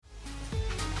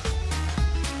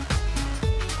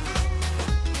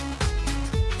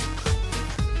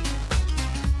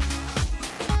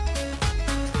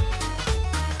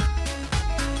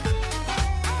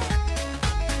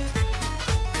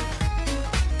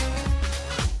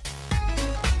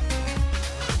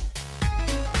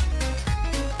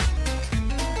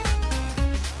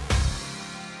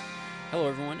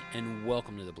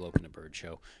welcome to the Bloke and a Bird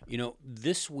Show. You know,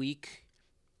 this week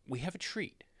we have a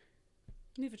treat.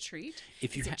 You have a treat?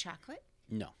 If you Is it chocolate?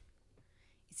 No.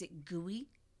 Is it gooey?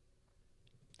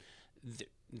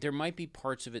 There might be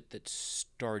parts of it that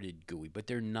started gooey, but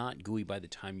they're not gooey by the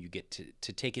time you get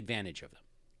to take advantage of them.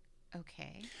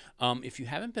 Okay. If you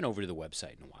haven't been over to the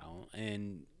website in a while,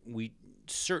 and we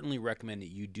certainly recommend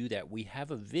that you do that, we have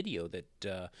a video that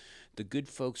the good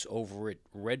folks over at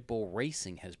Red Bull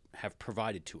Racing have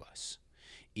provided to us.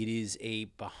 It is a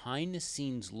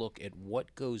behind-the-scenes look at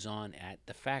what goes on at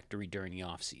the factory during the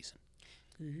off-season.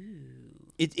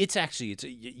 Ooh. It's actually,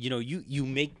 you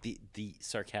make the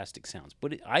sarcastic sounds,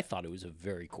 but I thought it was a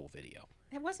very cool video.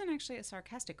 It wasn't actually a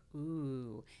sarcastic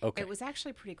ooh. Okay. It was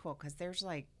actually pretty cool because there's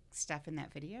like stuff in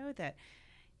that video that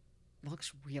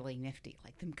looks really nifty,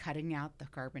 like them cutting out the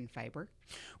carbon fiber.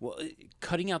 Well,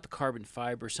 cutting out the carbon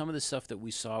fiber, some of the stuff that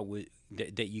we saw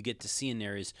that you get to see in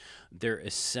there is they're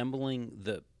assembling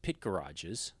the pit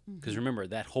garages, because remember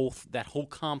that whole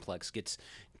complex gets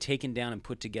taken down and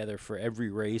put together for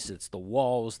every race. It's the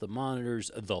walls, the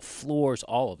monitors, the floors,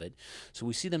 all of it. So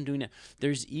we see them doing that.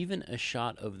 There's even a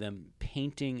shot of them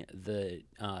painting the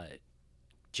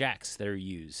jacks that are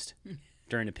used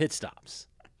during the pit stops.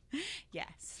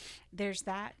 Yes. There's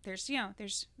that. There's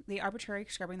the arbitrary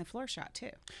scrubbing the floor shot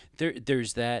too.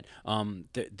 There's that.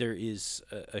 There is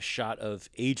a shot of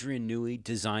Adrian Newey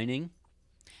designing.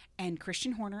 And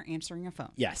Christian Horner answering a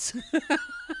phone. Yes.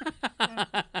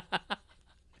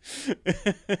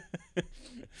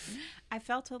 I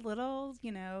felt a little,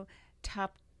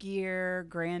 Top Gear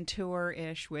Grand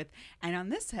Tour-ish with, and on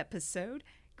this episode,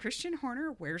 Christian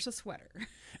Horner wears a sweater.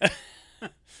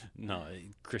 No,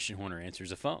 Christian Horner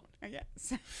answers a phone.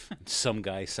 Yes. Some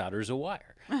guy solders a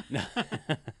wire.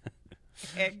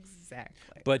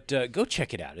 Exactly. But go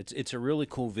check it out. It's a really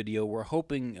cool video. We're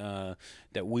hoping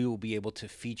that we will be able to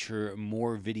feature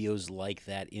more videos like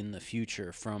that in the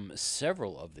future from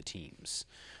several of the teams.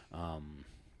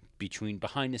 Between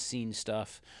behind-the-scenes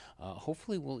stuff,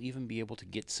 hopefully we'll even be able to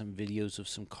get some videos of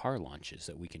some car launches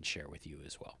that we can share with you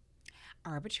as well.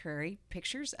 Arbitrary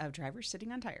pictures of drivers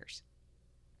sitting on tires.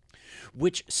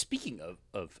 Which, speaking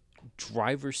of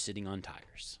drivers sitting on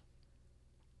tires.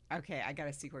 Okay, I got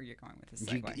to see where you're going with this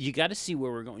segue. You got to see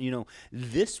where we're going.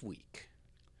 This week,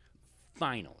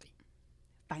 finally,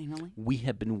 we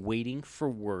have been waiting for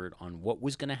word on what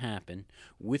was going to happen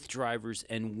with drivers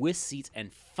and with seats,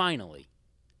 and finally,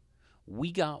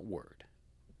 we got word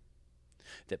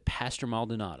that Pastor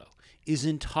Maldonado is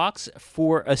in talks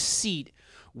for a seat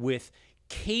with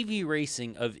KV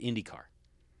Racing of IndyCar.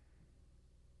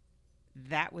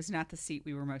 That was not the seat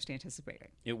we were most anticipating.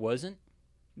 It wasn't?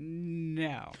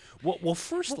 No. Well,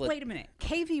 first, wait a minute.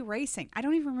 KV Racing. I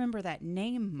don't even remember that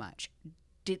name much.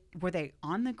 Were they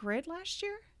on the grid last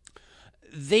year?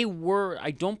 They were.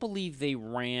 I don't believe they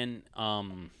ran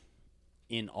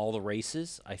in all the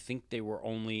races. I think they were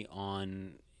only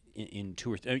on in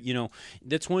two or three.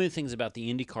 That's one of the things about the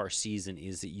IndyCar season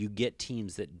is that you get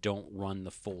teams that don't run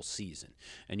the full season,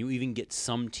 and you even get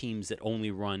some teams that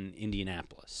only run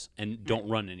Indianapolis and don't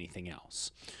run anything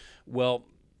else. Well,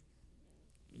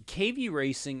 KV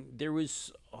Racing, there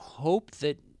was hope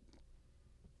that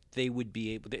they would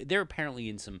be able. They're apparently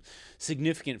in some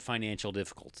significant financial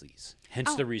difficulties.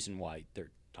 Hence the reason why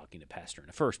they're talking to Pastor in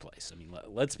the first place. I mean,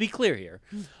 let's be clear here.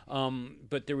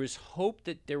 But there was hope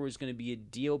that there was going to be a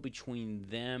deal between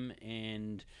them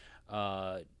and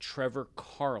Trevor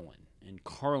Carlin and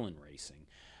Carlin Racing.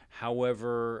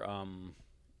 However,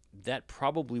 that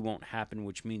probably won't happen,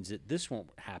 which means that this won't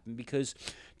happen, because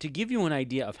to give you an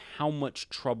idea of how much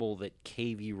trouble that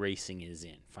KV Racing is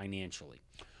in financially,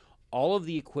 all of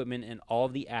the equipment and all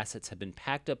of the assets have been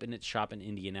packed up in its shop in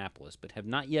Indianapolis, but have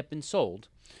not yet been sold.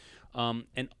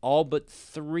 And all but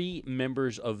 3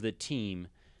 members of the team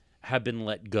have been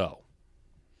let go.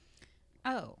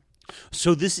 Oh.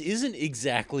 So this isn't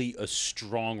exactly a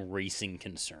strong racing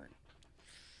concern.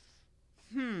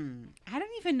 I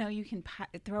don't even know you can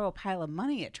throw a pile of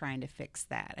money at trying to fix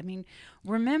that. I mean,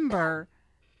 remember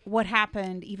what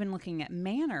happened even looking at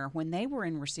Manor when they were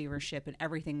in receivership and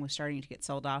everything was starting to get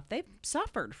sold off. They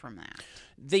suffered from that.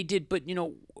 They did, but,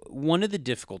 one of the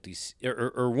difficulties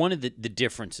or one of the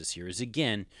differences here is,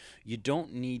 again, you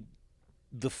don't need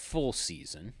the full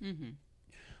season.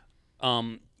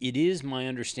 It is, my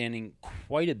understanding,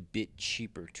 quite a bit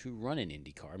cheaper to run an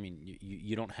IndyCar. I mean,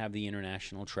 you don't have the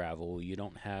international travel. You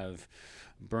don't have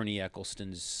Bernie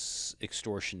Eccleston's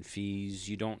extortion fees.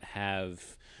 You don't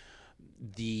have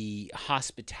the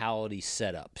hospitality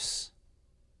setups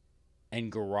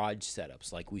and garage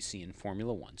setups like we see in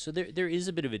Formula One. So there is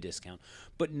a bit of a discount.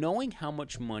 But knowing how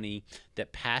much money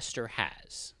that Pastor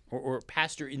has, or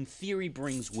Pastor in theory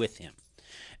brings with him,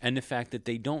 and the fact that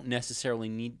they don't necessarily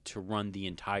need to run the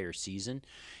entire season,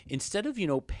 instead of,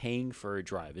 paying for a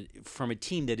drive from a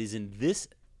team that is in this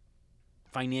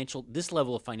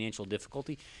level of financial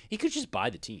difficulty, he could just buy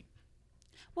the team.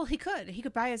 Well, he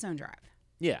could buy his own drive.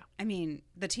 Yeah. I mean,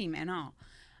 the team and all.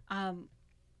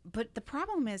 But the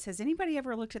problem is, has anybody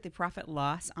ever looked at the profit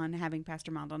loss on having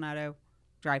Pastor Maldonado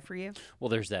drive for you? Well,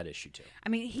 there's that issue too. I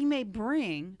mean, he may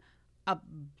bring a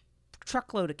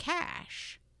truckload of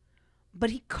cash, but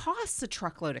he costs a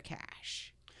truckload of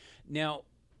cash. Now,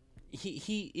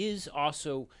 he is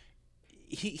also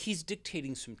he's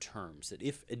dictating some terms that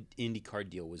if an IndyCar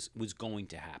deal was going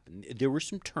to happen, there were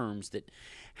some terms that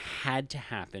had to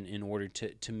happen in order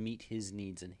to meet his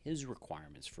needs and his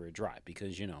requirements for a drive,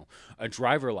 because a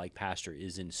driver like Pastor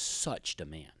is in such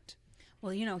demand.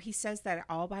 Well, he says that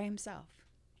all by himself.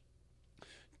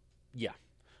 Yeah.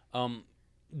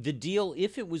 The deal,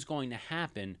 if it was going to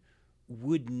happen,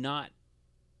 would not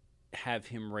have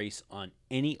him race on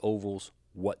any ovals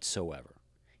whatsoever.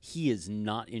 He is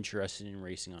not interested in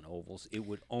racing on ovals. It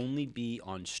would only be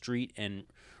on street and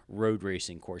road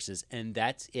racing courses, and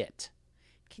that's it.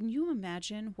 Can you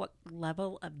imagine what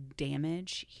level of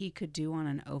damage he could do on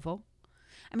an oval?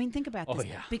 I mean, think about this. Oh,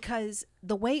 yeah. Because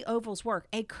the way ovals work,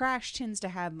 a crash tends to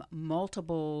have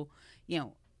multiple,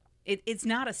 it's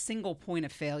not a single point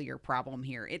of failure problem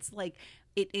here. It's like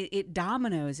it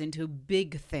dominoes into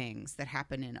big things that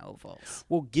happen in ovals.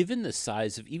 Well, given the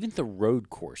size of even the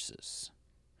road courses,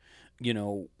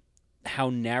 how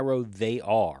narrow they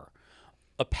are,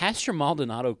 a Pastor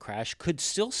Maldonado crash could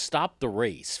still stop the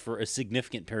race for a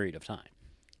significant period of time.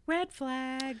 Red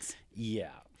flags.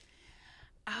 Yeah.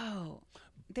 Oh,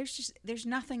 there's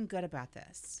nothing good about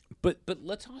this. But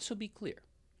let's also be clear.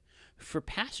 For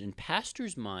Pastor, in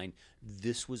Pastor's mind,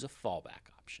 this was a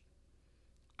fallback option.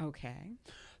 Okay.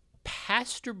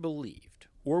 Pastor believed,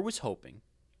 or was hoping,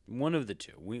 one of the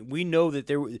two. We know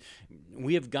that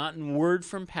we have gotten word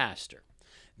from Pastor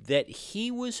that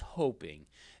he was hoping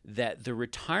that the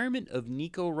retirement of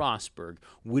Nico Rosberg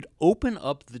would open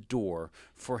up the door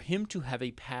for him to have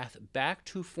a path back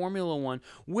to Formula One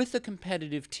with a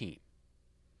competitive team.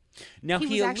 Now, he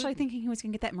was actually thinking he was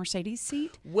going to get that Mercedes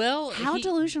seat? Well, how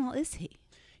delusional is he?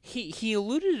 He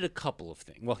alluded a couple of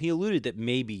things. Well, he alluded that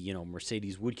maybe,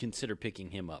 Mercedes would consider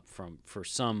picking him up for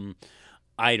some,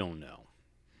 I don't know,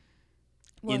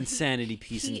 insanity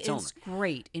piece in its own. He is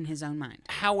great in his own mind.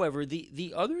 However,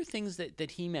 the other things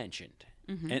that he mentioned,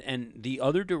 and the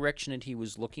other direction that he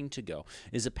was looking to go,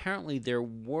 is apparently there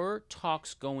were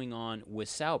talks going on with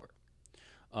Sauber.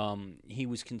 He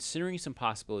was considering some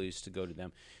possibilities to go to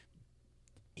them,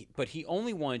 but he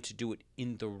only wanted to do it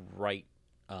in the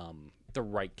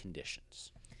right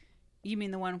conditions. You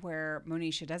mean the one where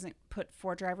Monisha doesn't put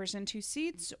 4 drivers in 2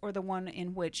 seats, or the one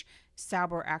in which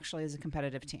Sauber actually is a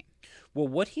competitive team? Well,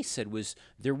 what he said was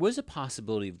there was a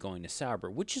possibility of going to Sauber,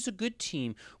 which is a good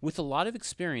team with a lot of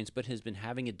experience but has been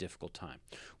having a difficult time.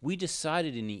 We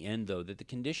decided in the end, though, that the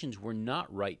conditions were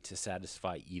not right to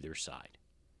satisfy either side.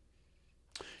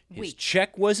 His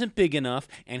check wasn't big enough,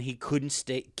 and he couldn't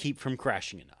keep from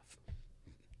crashing enough.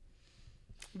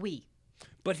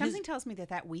 But something tells me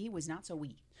that was not so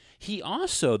wee. He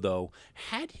also, though,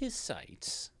 had his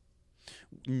sights,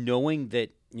 knowing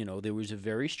that, there was a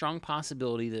very strong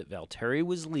possibility that Valteri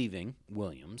was leaving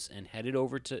Williams and headed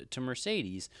over to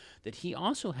Mercedes, that he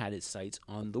also had his sights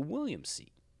on the Williams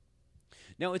seat.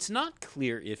 Now, it's not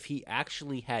clear if he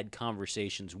actually had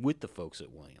conversations with the folks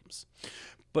at Williams.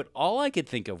 But all I could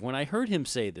think of when I heard him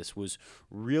say this was,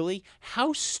 really,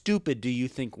 how stupid do you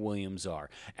think Williams are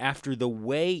after the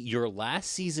way your last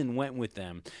season went with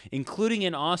them, including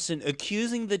in Austin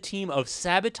accusing the team of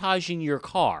sabotaging your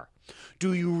car?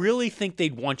 Do you really think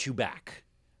they'd want you back?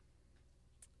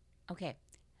 Okay.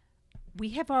 We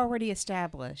have already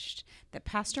established that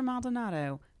Pastor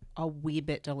Maldonado a wee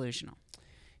bit delusional.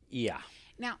 Yeah.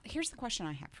 Now, here's the question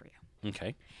I have for you.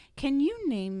 Okay. Can you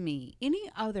name me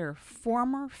any other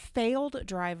former failed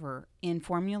driver in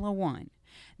Formula One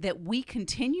that we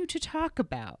continue to talk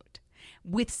about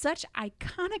with such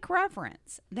iconic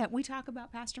reverence that we talk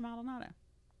about Pastor Maldonado?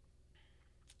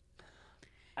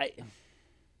 I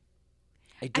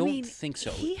don't think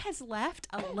so. He has left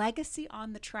a legacy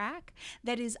on the track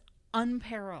that is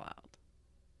unparalleled.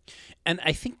 And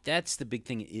I think that's the big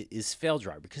thing is failed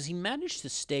driver, because he managed to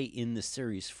stay in the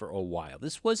series for a while.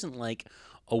 This wasn't like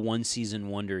a one-season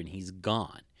wonder and he's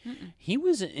gone. Mm-mm. He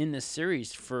was in the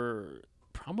series for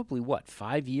probably,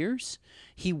 5 years?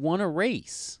 He won a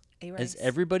race. A As race.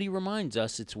 everybody reminds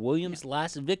us, it's Williams'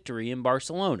 last victory in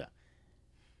Barcelona.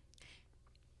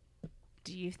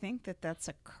 Do you think that that's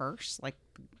a curse, like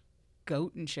the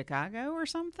goat in Chicago or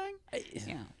something?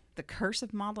 Yeah, the curse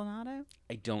of Maldonado.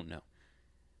 I don't know.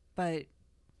 But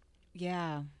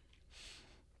yeah,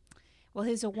 well,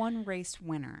 he's a one-race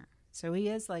winner, so he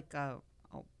is like a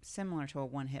similar to a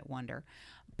one-hit wonder.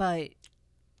 But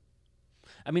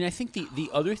I mean, I think the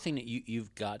other thing that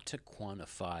you've got to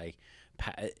quantify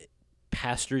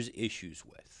Pastor's issues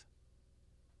with.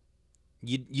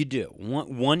 You do.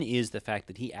 One is the fact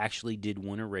that he actually did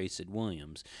win a race at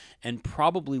Williams and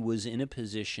probably was in a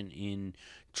position in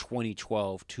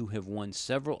 2012 to have won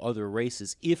several other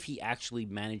races if he actually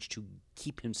managed to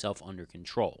keep himself under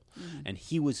control. Mm-hmm. And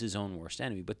he was his own worst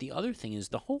enemy. But the other thing is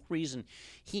the whole reason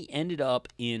he ended up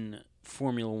in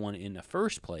Formula One in the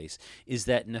first place is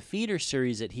that in the feeder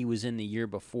series that he was in the year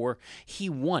before, he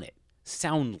won it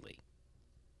soundly.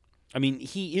 I mean,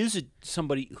 he is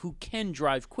somebody who can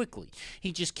drive quickly.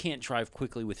 He just can't drive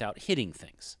quickly without hitting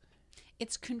things.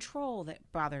 It's control that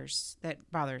bothers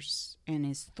and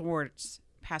is thwarts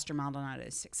Pastor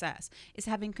Maldonado's success, is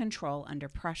having control under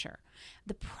pressure.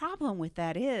 The problem with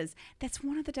that is that's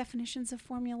one of the definitions of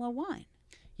Formula One.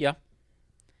 Yeah.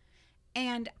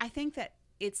 And I think that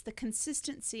it's the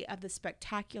consistency of the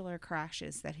spectacular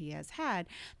crashes that he has had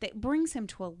that brings him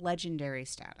to a legendary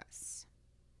status.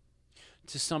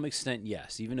 To some extent,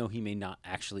 yes, even though he may not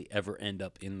actually ever end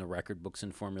up in the record books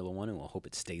in Formula One, and we'll hope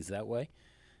it stays that way.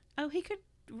 Oh, he could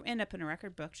end up in a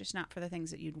record book, just not for the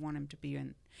things that you'd want him to be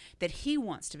in, that he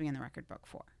wants to be in the record book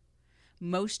for.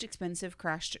 Most expensive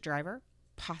crashed driver,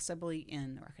 possibly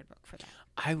in the record book for that.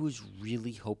 I was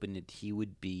really hoping that he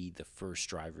would be the first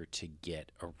driver to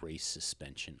get a race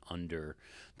suspension under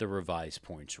the revised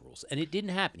points rules, and it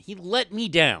didn't happen. He let me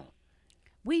down.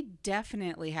 We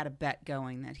definitely had a bet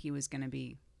going that he was going to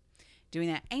be doing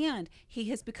that. And he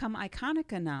has become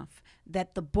iconic enough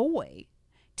that the boy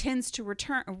tends to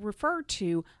refer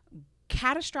to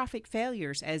catastrophic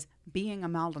failures as being a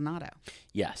Maldonado.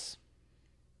 Yes.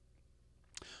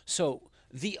 So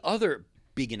the other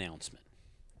big announcement,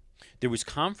 there was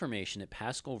confirmation that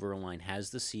Pascal Wehrlein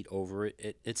has the seat over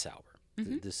at Sauber.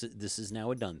 Mm-hmm. This is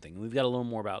now a done thing. We've got a little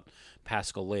more about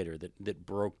Pascal later that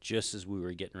broke just as we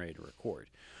were getting ready to record.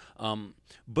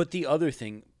 But the other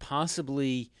thing,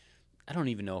 possibly, I don't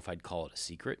even know if I'd call it a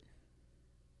secret.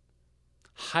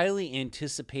 Highly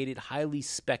anticipated, highly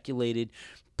speculated,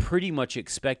 pretty much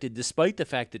expected, despite the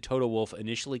fact that Toto Wolff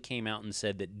initially came out and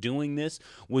said that doing this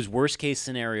was worst case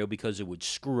scenario because it would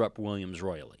screw up Williams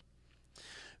royally.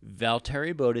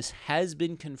 Valtteri Bottas has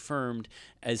been confirmed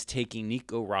as taking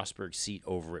Nico Rosberg's seat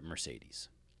over at Mercedes.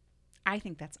 I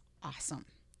think that's awesome.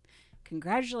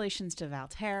 Congratulations to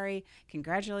Valtteri.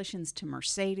 Congratulations to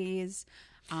Mercedes.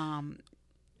 I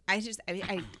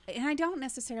don't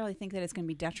necessarily think that it's going to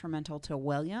be detrimental to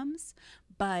Williams,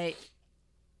 but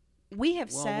we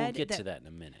have said we'll get to that in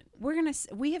a minute.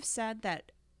 We have said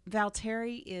that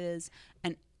Valtteri is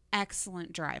an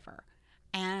excellent driver.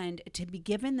 And to be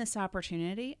given this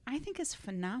opportunity, I think is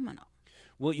phenomenal.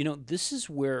 Well, this is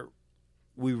where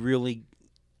we really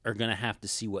are going to have to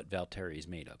see what Valtteri is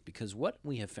made of. Because what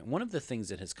we have found, one of the things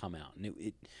that has come out,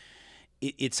 and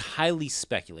it's highly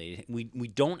speculated. We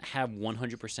don't have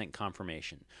 100%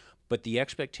 confirmation. But the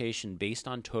expectation, based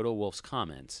on Toto Wolff's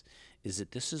comments, is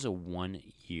that this is a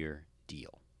 1-year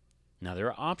deal. Now, there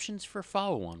are options for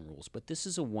follow-on rules, but this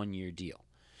is a 1-year deal.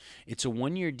 It's a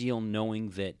 1-year deal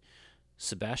knowing that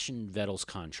Sebastian Vettel's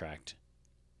contract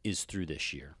is through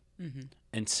this year. Mm-hmm.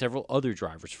 And several other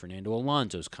drivers, Fernando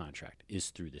Alonso's contract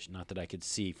is through this. Not that I could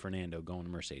see Fernando going to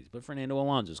Mercedes, but Fernando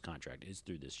Alonso's contract is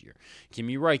through this year.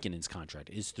 Kimi Räikkönen's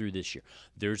contract is through this year.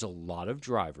 There's a lot of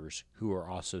drivers who are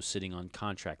also sitting on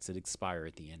contracts that expire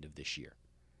at the end of this year.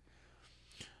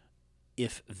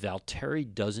 If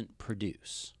Valtteri doesn't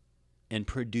produce, and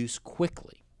produce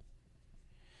quickly,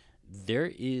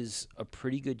 there is a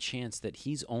pretty good chance that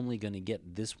he's only going to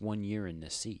get this 1 year in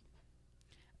this seat.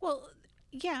 Well,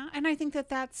 yeah, and I think that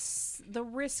that's the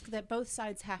risk that both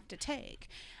sides have to take.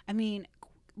 I mean,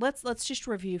 let's just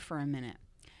review for a minute.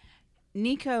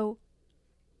 Nico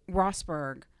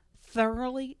Rosberg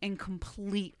thoroughly and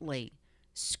completely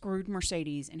screwed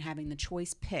Mercedes in having the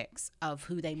choice picks of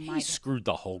who they might. He screwed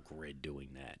the whole grid doing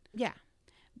that. Yeah.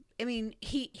 I mean,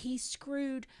 he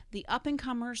screwed the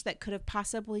up-and-comers that could have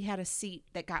possibly had a seat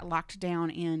that got locked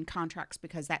down in contracts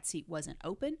because that seat wasn't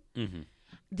open. Mm-hmm.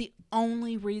 The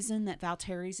only reason that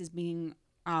Valtteri's is being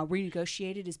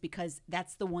renegotiated is because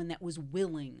that's the one that was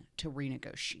willing to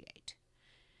renegotiate.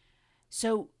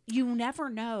 So you never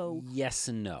know. Yes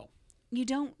and no. You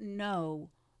don't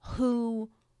know who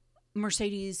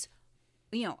Mercedes,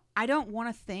 I don't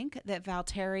want to think that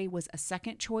Valtteri was a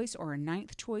second choice or a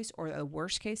ninth choice or a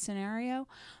worst case scenario,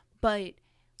 but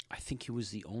I think he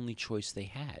was the only choice they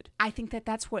had. I think that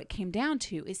that's what it came down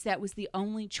to, is that was the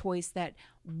only choice that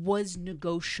was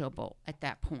negotiable at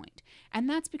that point. And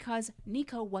that's because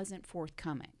Nico wasn't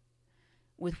forthcoming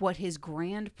with what his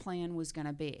grand plan was going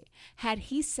to be. Had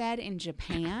he said in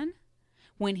Japan,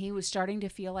 when he was starting to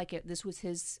feel like this was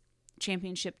his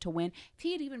championship to win, if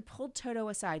he had even pulled Toto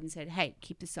aside and said, hey,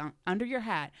 keep this under your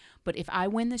hat, but if I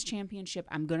win this championship,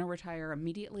 I'm going to retire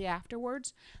immediately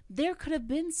afterwards, there could have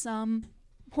been some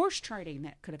horse trading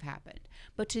that could have happened.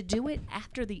 But to do it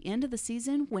after the end of the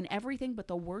season, when everything but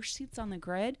the worst seats on the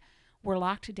grid were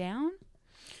locked down.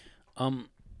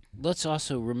 Let's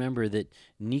also remember that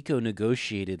Nico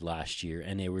negotiated last year,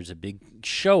 and there was a big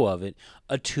show of it,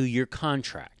 a 2-year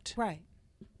contract. Right.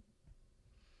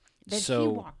 That he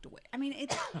walked away. I mean,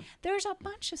 there's a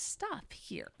bunch of stuff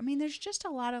here. I mean, there's just a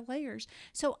lot of layers.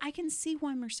 So I can see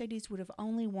why Mercedes would have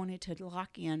only wanted to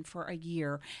lock in for a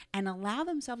year and allow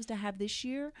themselves to have this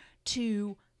year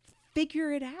to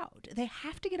figure it out. They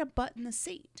have to get a butt in the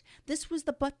seat. This was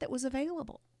the butt that was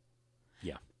available.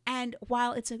 Yeah. And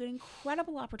while it's an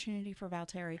incredible opportunity for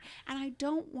Valtteri, and I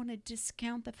don't want to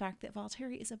discount the fact that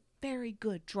Valtteri is a very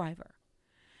good driver,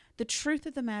 the truth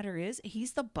of the matter is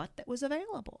he's the butt that was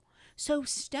available. So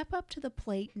step up to the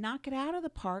plate, knock it out of the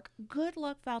park. Good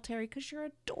luck, Valtteri, because you're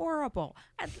adorable.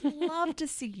 I'd love to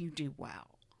see you do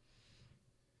well.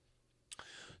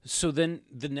 So then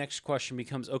the next question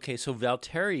becomes, okay, so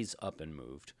Valtteri's up and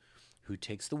moved. Who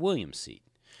takes the Williams seat?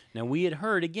 Now, we had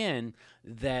heard, again,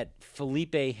 that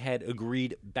Felipe had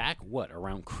agreed back,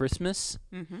 around Christmas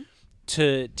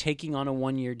to taking on a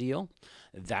 1-year deal.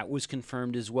 That was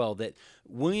confirmed as well, that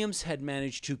Williams had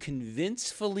managed to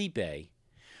convince Felipe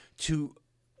to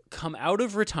come out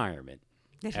of retirement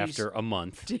after a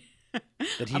month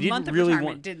that he didn't really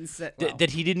want didn't sit well.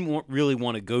 that he didn't really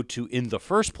want to go to in the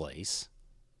first place,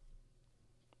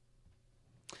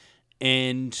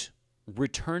 and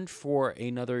returned for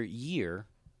another year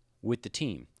with the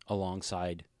team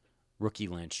alongside rookie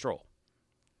Lance Stroll.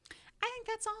 I think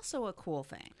that's also a cool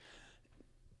thing.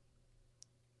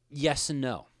 Yes and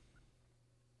no.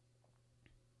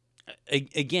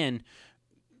 Again,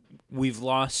 we've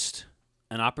lost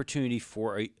an opportunity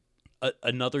for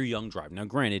another young driver. Now,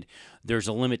 granted, there's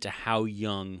a limit to how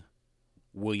young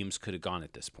Williams could have gone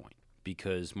at this point,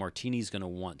 because Martini's going to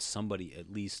want somebody at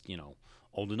least,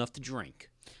 old enough to drink.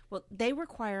 Well, they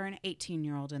require an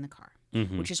 18-year-old in the car,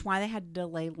 which is why they had to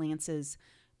delay Lance's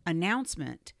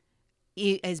announcement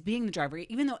as being the driver.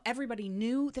 Even though everybody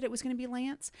knew that it was going to be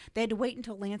Lance, they had to wait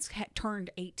until Lance had turned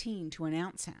 18 to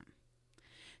announce him.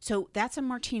 So that's a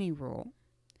Martini rule.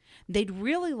 They'd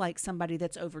really like somebody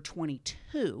that's over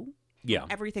 22. Yeah.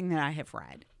 Everything that I have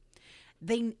read.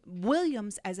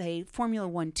 Williams, as a Formula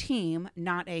One team,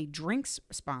 not a drinks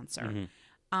sponsor,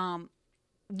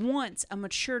 wants a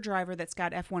mature driver that's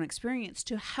got F1 experience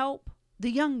to help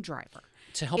the young driver.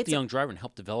 To help the young driver and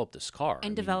help develop this car.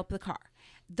 Develop the car.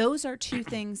 Those are two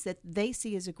things that they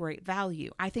see as a great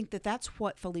value. I think that that's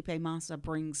what Filipe Massa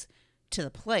brings to the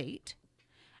plate.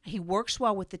 He works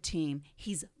well with the team.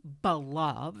 He's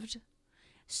beloved.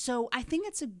 So I think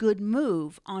it's a good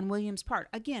move on Williams' part.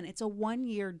 Again, it's a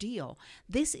 1-year deal.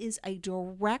 This is a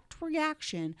direct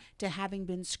reaction to having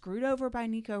been screwed over by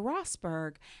Nico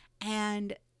Rosberg.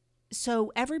 And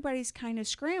so everybody's kind of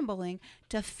scrambling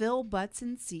to fill butts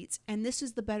and seats. And this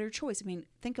is the better choice. I mean,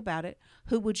 think about it.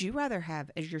 Who would you rather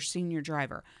have as your senior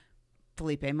driver?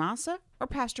 Felipe Massa or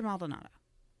Pastor Maldonado?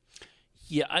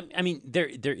 Yeah, I mean, there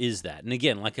is that. And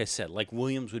again, like I said,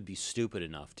 Williams would be stupid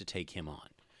enough to take him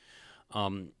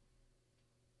on.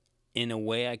 In a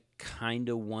way, I kind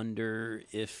of wonder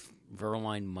if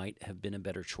Verline might have been a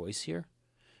better choice here.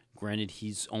 Granted,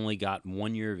 he's only got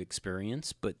 1 year of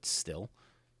experience, but still.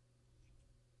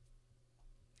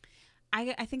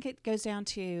 I think it goes down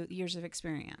to years of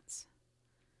experience.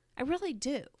 I really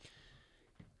do.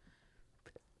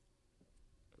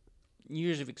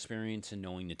 Years of experience and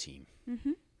knowing the team.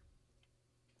 Mm-hmm.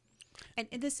 And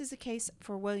this is a case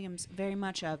for Williams very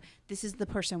much of, this is the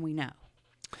person we know.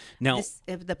 Now,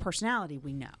 the personality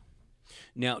we know.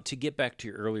 Now, to get back to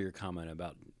your earlier comment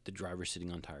about the driver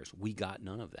sitting on tires, we got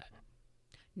none of that.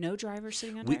 No driver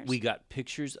sitting on tires? We got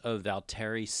pictures of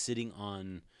Valtteri sitting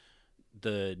on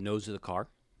the nose of the car.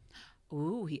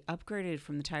 Ooh, he upgraded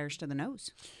from the tires to the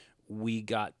nose. We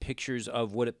got pictures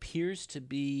of what appears to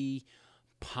be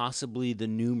possibly the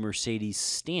new Mercedes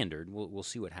standard. We'll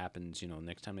see what happens,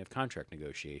 next time they have contract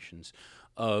negotiations,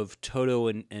 of Toto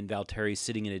and Valtteri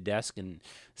sitting at a desk and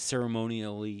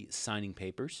ceremonially signing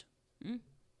papers.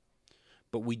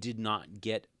 but we did not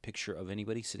get a picture of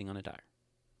anybody sitting on a tire.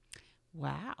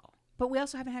 Wow. But we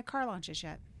also haven't had car launches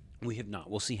yet. We have not.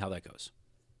 We'll see how that goes.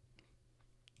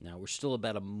 Now, we're still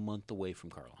about a month away from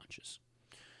car launches.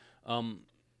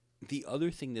 The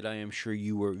other thing that I am sure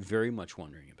you were very much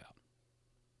wondering about,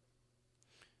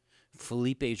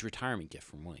 Felipe's retirement gift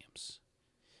from Williams.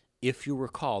 If you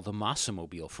recall, the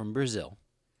Massamobile from Brazil.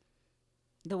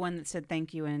 The one that said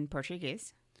thank you in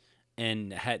Portuguese.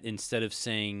 And had, instead of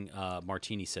saying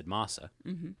Martini, said Massa.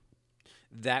 Mm-hmm.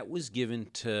 That was given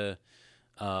to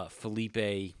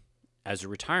Felipe as a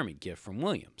retirement gift from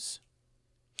Williams.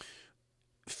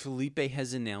 Felipe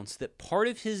has announced that part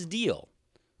of his deal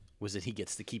was that he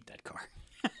gets to keep that car.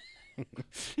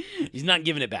 He's not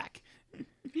giving it back.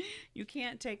 You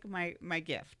can't take my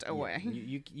gift away.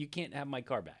 You can't have my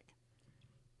car back.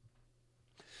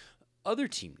 Other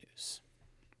team news.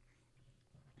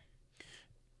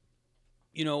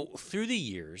 You know, through the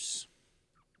years,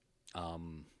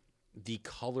 the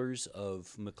colors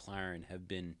of McLaren have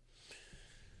been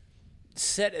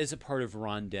set as a part of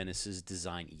Ron Dennis's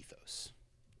design ethos.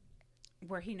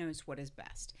 Where he knows what is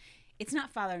best. It's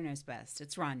not father knows best.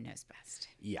 It's Ron knows best.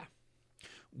 Yeah.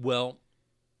 Well,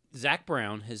 Zach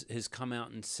Brown has come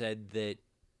out and said that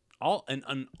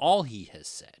all he has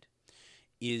said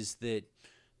is that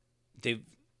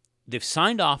they've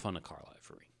signed off on a car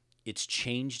livery. It's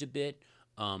changed a bit.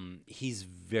 He's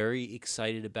very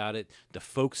excited about it. The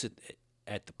folks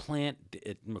at the plant,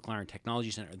 at McLaren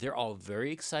Technology Center, they're all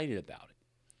very excited about it.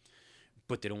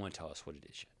 But they don't want to tell us what it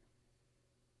is yet.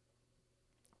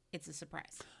 It's a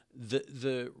surprise.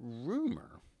 The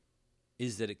rumor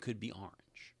is that it could be orange.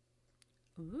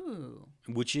 Ooh.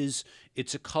 Which is,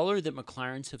 it's a color that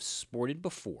McLarens have sported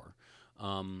before.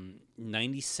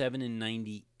 97 and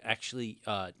 90, actually,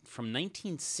 from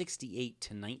 1968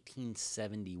 to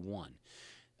 1971,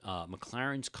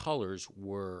 McLaren's colors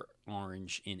were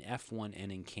orange in F1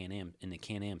 and in Can-Am, in the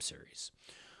Can-Am series.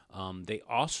 They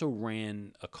also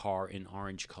ran a car in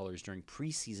orange colors during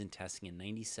preseason testing in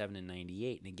 97 and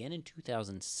 98, and again in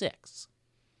 2006.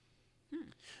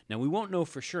 Now, we won't know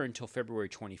for sure until February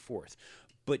 24th,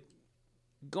 but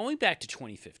going back to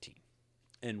 2015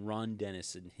 and Ron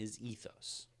Dennis and his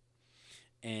ethos,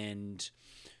 and,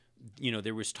 you know,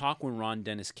 there was talk when Ron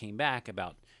Dennis came back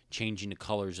about changing the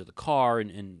colors of the car,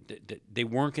 and they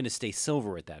weren't going to stay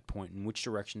silver at that point, and which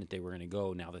direction that they were going to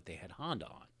go now that they had Honda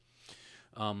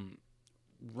on.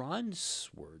 Ron's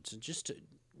words, just to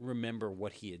remember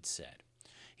what he had said.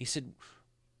 He said,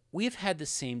 "We have had the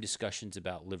same discussions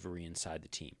about livery inside the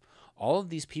team. All of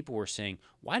these people were saying,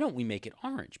 why don't we make it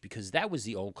orange? Because that was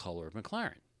the old color of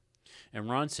McLaren." And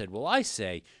Ron said, "Well, I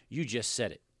say, you just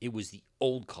said it. It was the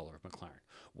old color of McLaren.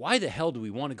 Why the hell do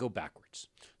we want to go backwards?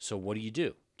 So what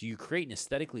do? Do you create an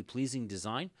aesthetically pleasing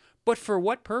design? But for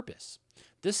what purpose?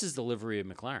 This is the livery of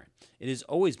McLaren. It has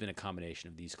always been a combination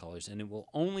of these colors, and it will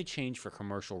only change for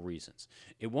commercial reasons.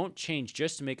 It won't change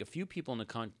just to make a few people in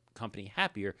the company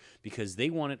happier because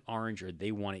they want it orange or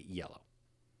they want it yellow."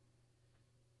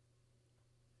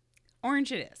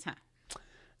 Orange it is, huh?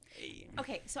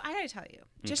 Okay, so I got to tell you,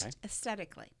 just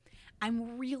aesthetically,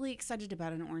 I'm really excited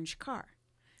about an orange car.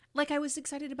 Like I was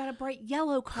excited about a bright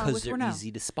yellow car with Renault. Because they're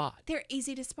easy to spot. They're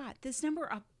easy to spot. This number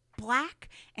of black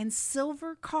and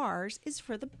silver cars is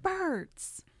for the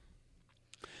birds.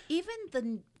 Even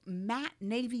the matte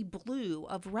navy blue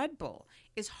of Red Bull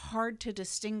is hard to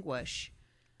distinguish.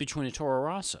 Between the Toro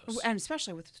Rossos. And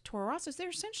especially with the Toro Rossos, they're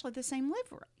essentially the same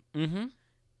livery. Mm-hmm.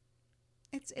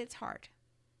 It's hard.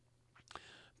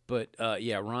 But,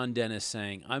 yeah, Ron Dennis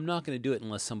saying, "I'm not going to do it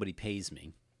unless somebody pays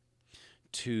me,"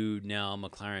 to now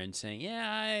McLaren saying, "Yeah,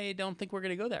 I don't think we're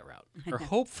going to go that route." Or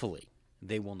hopefully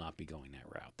they will not be going that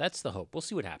route. That's the hope. We'll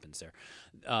see what happens there.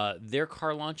 Their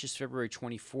car launch is February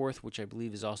 24th, which I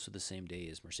believe is also the same day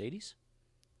as Mercedes.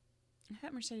 I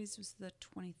thought Mercedes was the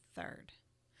 23rd,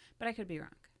 but I could be wrong.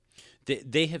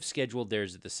 They have scheduled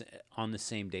theirs on the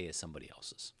same day as somebody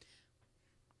else's.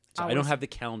 So I don't have the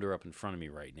calendar up in front of me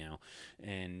right now,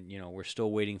 and we're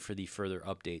still waiting for the further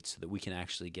updates so that we can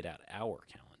actually get out our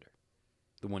calendar,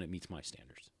 the one that meets my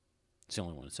standards. It's the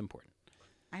only one that's important.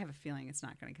 I have a feeling it's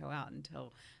not going to go out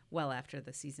until well after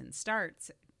the season starts,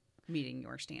 meeting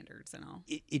your standards and all.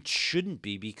 It shouldn't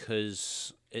be,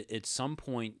 because at some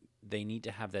point they need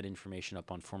to have that information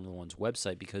up on Formula One's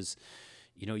website, because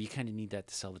you kind of need that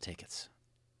to sell the tickets.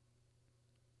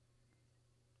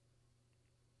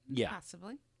 Yeah.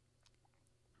 Possibly.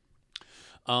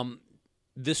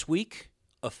 This week,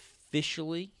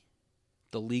 officially,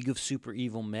 the League of Super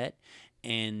Evil met,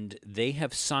 and they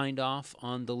have signed off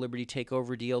on the Liberty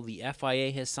takeover deal. The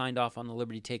FIA has signed off on the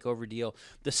Liberty takeover deal.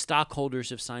 The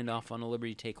stockholders have signed off on the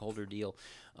Liberty takeover deal.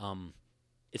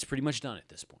 It's pretty much done at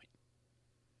this point.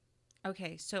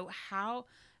 Okay, so how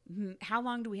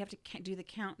long do we have to do the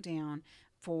countdown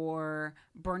for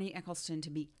Bernie Ecclestone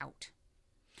to be out?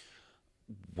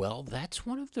 Well, that's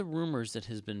one of the rumors that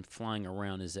has been flying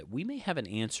around, is that we may have an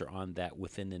answer on that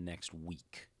within the next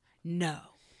week. No.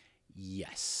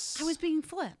 Yes. I was being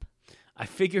flip. I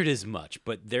figured as much,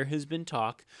 but there has been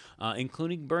talk,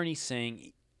 including Bernie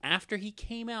saying after he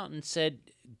came out and said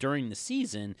during the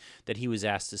season that he was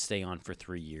asked to stay on for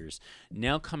 3 years,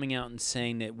 now coming out and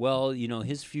saying that, well, you know,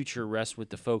 his future rests with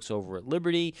the folks over at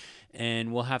Liberty,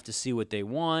 and we'll have to see what they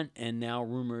want, and now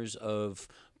rumors of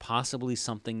possibly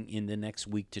something in the next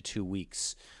week to 2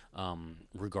 weeks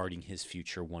regarding his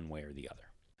future one way or the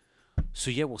other.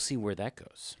 So, yeah, we'll see where that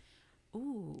goes.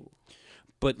 Ooh.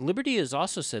 But Liberty has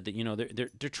also said that, you know,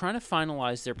 they're trying to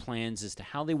finalize their plans as to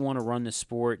how they want to run the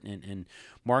sport and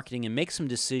marketing and make some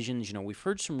decisions. You know, we've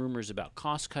heard some rumors about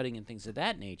cost cutting and things of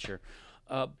that nature.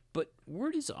 But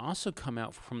word has also come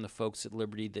out from the folks at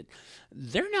Liberty that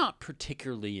they're not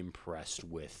particularly impressed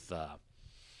with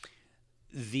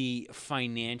the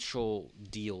financial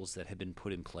deals that have been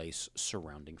put in place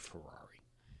surrounding Ferrari.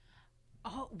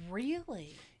 Oh,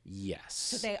 really? Yes.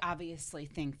 So they obviously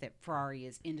think that Ferrari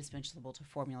is indispensable to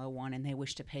Formula One, and they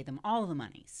wish to pay them all the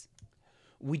monies.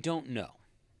 We don't know.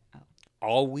 Oh.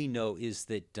 All we know is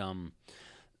that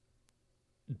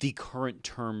the current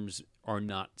terms are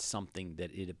not something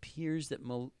that it appears that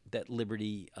that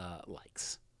Liberty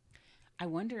likes. I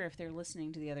wonder if they're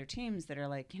listening to the other teams that are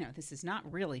like, you know, this is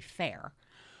not really fair.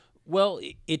 Well,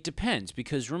 it depends,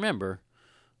 because remember,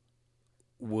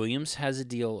 Williams has a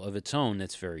deal of its own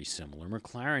that's very similar.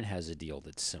 McLaren has a deal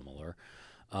that's similar.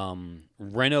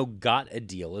 Renault got a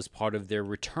deal as part of their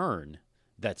return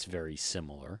that's very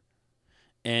similar.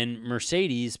 And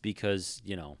Mercedes, because,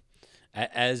 you know,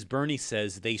 as Bernie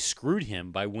says, they screwed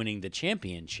him by winning the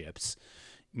championships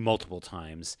multiple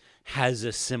times, has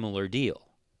a similar deal.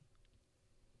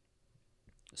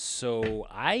 So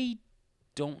I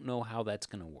don't know how that's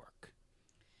going to work.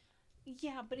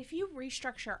 Yeah, but if you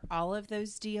restructure all of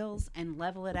those deals and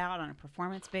level it out on a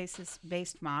performance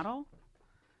based model,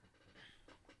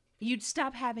 you'd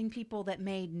stop having people that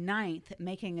made ninth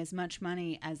making as much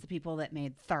money as the people that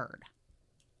made third.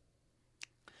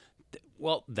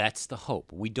 Well, that's the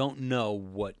hope. We don't know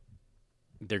what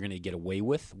they're going to get away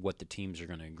with, what the teams are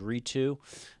going to agree to.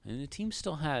 And the teams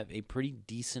still have a pretty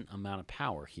decent amount of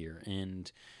power here.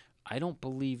 And I don't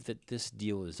believe that this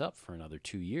deal is up for another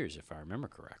 2 years, if I remember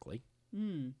correctly.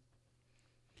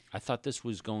 I thought this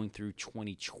was going through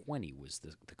 2020 was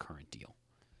the current deal.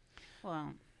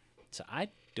 Well, so I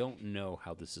don't know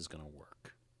how this is going to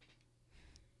work.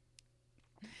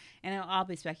 And it'll all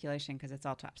be speculation because it's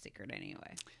all top secret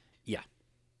anyway. Yeah.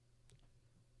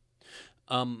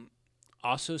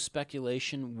 Also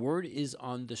speculation, word is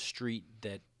on the street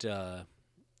that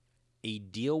a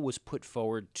deal was put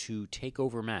forward to take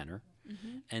over Manor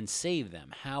and save them.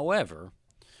 However,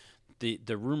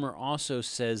 the rumor also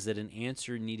says that an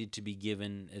answer needed to be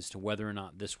given as to whether or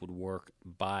not this would work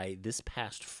by this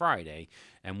past Friday,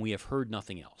 and we have heard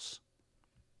nothing else.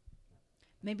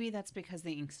 Maybe that's because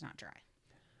the ink's not dry.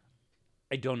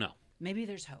 I don't know. Maybe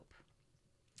there's hope.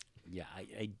 Yeah,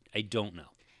 I don't know.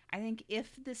 I think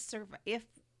if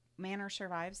Manor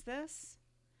survives this,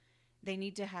 they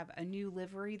need to have a new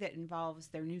livery that involves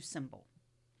their new symbol,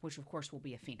 which of course will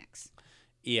be a phoenix.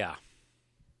 Yeah.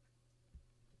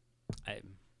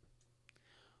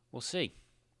 We'll see.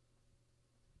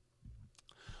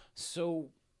 So,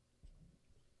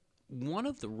 one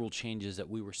of the rule changes that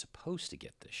we were supposed to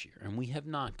get this year, and we have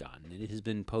not gotten, it has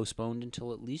been postponed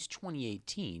until at least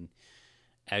 2018,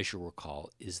 as you'll recall,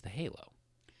 is the halo.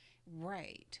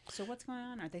 Right. So what's going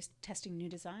on? Are they testing new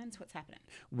designs? What's happening?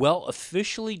 Well,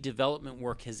 officially, development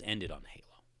work has ended on the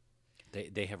halo.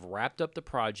 They have wrapped up the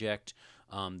project.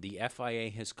 The FIA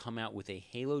has come out with a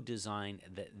halo design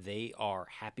that they are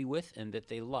happy with and that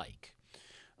they like.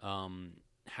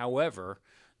 However,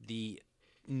 the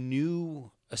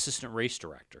new assistant race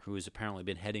director, who has apparently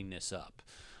been heading this up,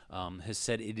 has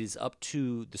said it is up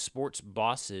to the sports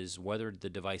bosses whether the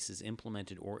device is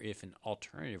implemented or if an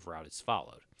alternative route is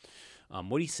followed.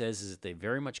 What he says is that they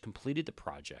very much completed the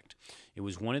project. It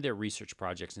was one of their research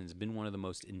projects and it's been one of the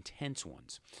most intense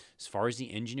ones. As far as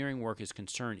the engineering work is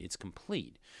concerned, it's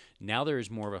complete. Now there is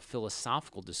more of a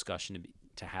philosophical discussion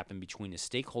to happen between the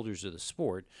stakeholders of the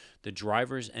sport, the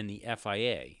drivers and the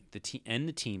FIA, and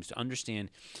the teams to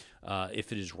understand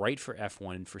if it is right for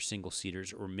F1 and for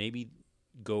single-seaters, or maybe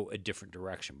go a different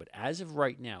direction. But as of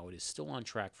right now, it is still on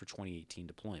track for 2018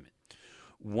 deployment.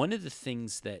 One of the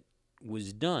things that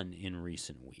was done in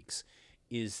recent weeks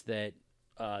is that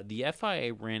the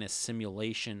FIA ran a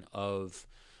simulation of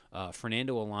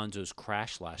Fernando Alonso's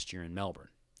crash last year in Melbourne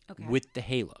with the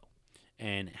halo,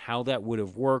 and how that would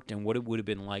have worked and what it would have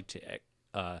been like to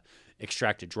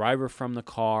extract a driver from the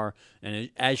car. And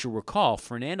as you recall,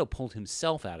 Fernando pulled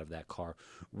himself out of that car.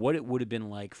 What it would have been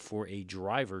like for a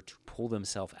driver to pull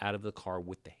themselves out of the car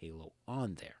with the halo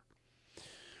on there.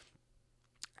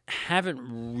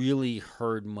 Haven't really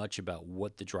heard much about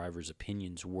what the drivers'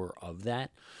 opinions were of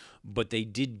that, but they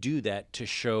did do that to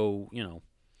show,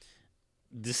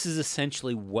 this is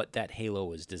essentially what that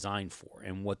halo is designed for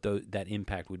and what that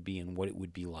impact would be and what it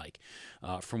would be like.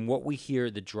 From what we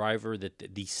hear,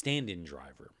 the stand-in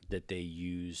driver that they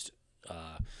used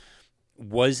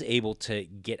was able to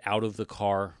get out of the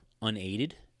car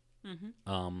unaided.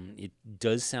 Mm-hmm. It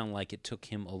does sound like it took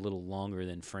him a little longer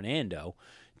than Fernando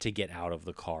to get out of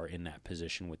the car in that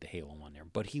position with the halo on there,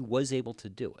 but he was able to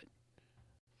do it.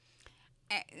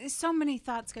 So many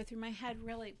thoughts go through my head,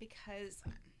 really, because,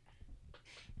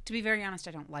 to be very honest,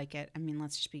 I don't like it. I mean,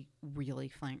 let's just be really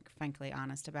frankly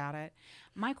honest about it.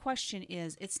 My question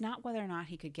is, it's not whether or not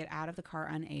he could get out of the car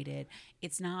unaided.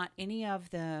 It's not any of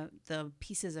the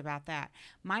pieces about that.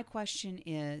 My question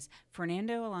is,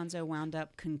 Fernando Alonso wound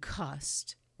up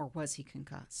concussed, or was he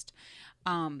concussed?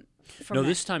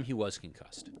 This time he was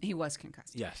concussed. He was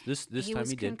concussed. Yes, this time he did. He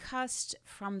was concussed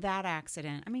from that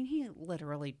accident. I mean, he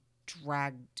literally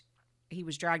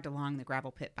was dragged along the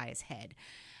gravel pit by his head.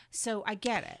 So I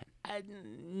get it.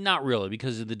 Not really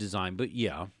because of the design, but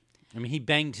yeah. I mean, he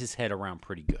banged his head around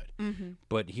pretty good,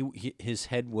 but his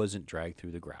head wasn't dragged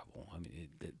through the gravel. I mean,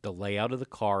 the layout of the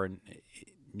car,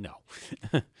 no.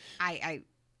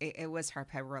 It was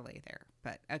hyperbole there,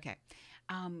 but okay.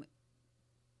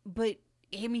 But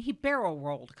I mean, he barrel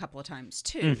rolled a couple of times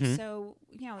too. Mm-hmm. So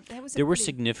that was. There were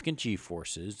significant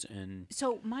G-forces, and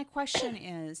so my question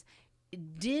is,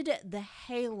 did the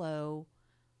halo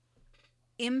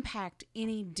impact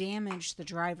any damage the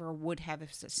driver would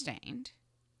have sustained?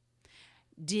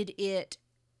 Did it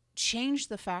change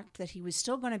the fact that he was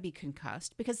still going to be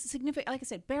concussed? Because significant, like I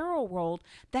said, barrel rolled.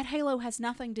 That halo has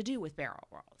nothing to do with barrel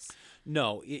rolls.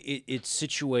 No, it's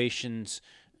situations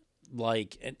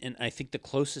like, and I think the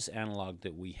closest analog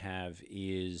that we have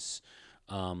is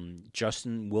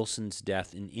Justin Wilson's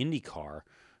death in IndyCar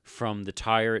from the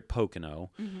tire at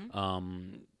Pocono.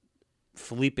 Mm-hmm.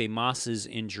 Filipe Massa's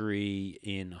injury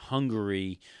in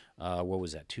Hungary, what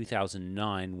was that,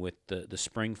 2009, with the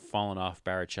spring falling off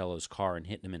Barrichello's car and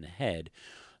hitting him in the head.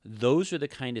 Those are the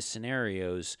kind of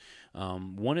scenarios.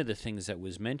 One of the things that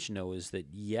was mentioned, though, is that,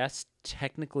 yes,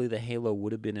 technically the halo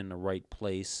would have been in the right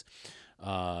place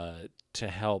to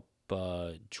help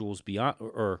Jules Bianchi,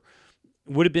 or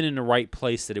would have been in the right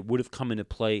place that it would have come into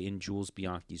play in Jules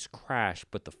Bianchi's crash,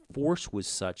 but the force was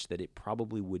such that it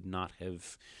probably would not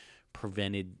have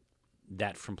prevented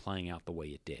that from playing out the way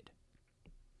it did.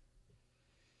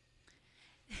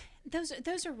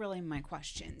 Those are really my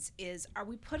questions. Are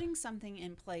we putting something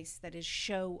in place that is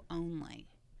show only?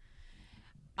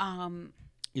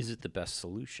 Is it the best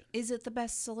solution?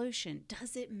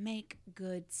 Does it make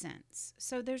good sense?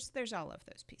 So there's all of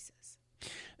those pieces.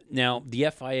 Now, the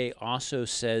FIA also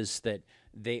says that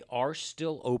they are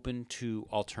still open to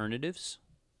alternatives.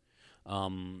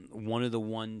 One of the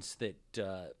ones that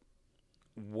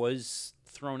was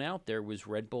thrown out there was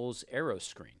Red Bull's Aero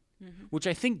Screen, which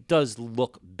I think does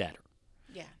look better.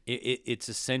 Yeah. It's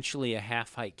essentially a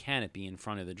half-height canopy in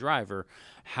front of the driver.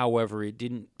 However, it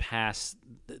didn't pass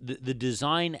the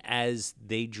design as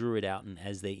they drew it out and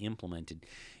as they implemented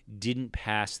didn't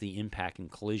pass the impact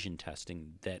and collision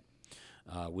testing that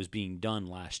was being done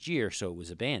last year, so it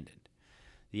was abandoned.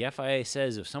 The FIA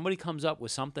says if somebody comes up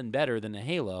with something better than the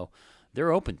Halo,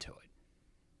 they're open to it.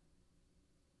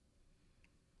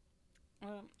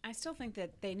 Well, I still think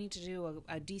that they need to do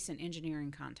a decent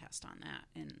engineering contest on that.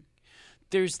 And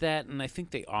there's that, and I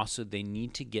think they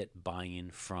need to get buy-in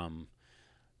from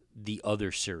the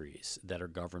other series that are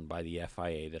governed by the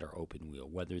FIA that are open wheel,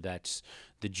 whether that's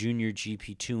the junior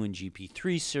GP2 and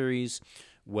GP3 series,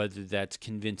 whether that's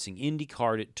convincing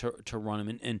IndyCar to run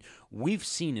them. And we've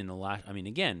seen in the last, I mean,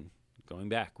 again, going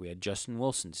back, we had Justin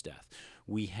Wilson's death.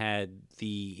 We had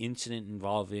the incident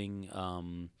involving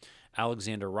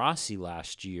Alexander Rossi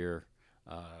last year.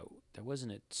 That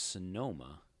wasn't at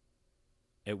Sonoma.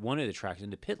 At one of the tracks in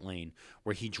the pit lane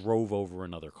where he drove over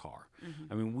another car.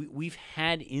 Mm-hmm. I mean, we've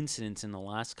had incidents in the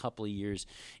last couple of years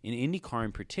in IndyCar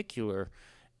in particular,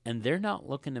 and they're not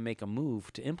looking to make a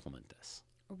move to implement this.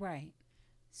 Right.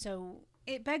 So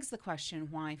it begs the question,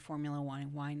 why Formula One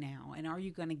and why now? And are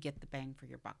you going to get the bang for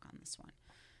your buck on this one?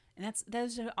 And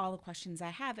those are all the questions I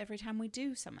have every time we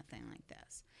do something like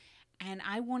this. And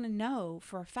I want to know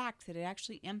for a fact that it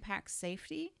actually impacts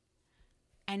safety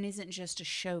and isn't just a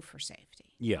show for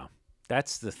safety. Yeah,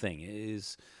 that's the thing.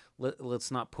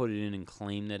 Let's not put it in and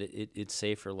claim that it's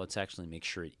safer. Let's actually make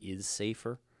sure it is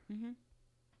safer. Mm-hmm.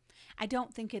 I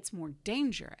don't think it's more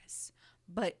dangerous,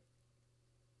 but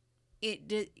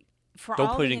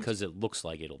don't put it in because it looks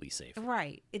like it'll be safer.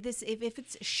 Right. If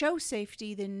it's show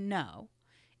safety, then no.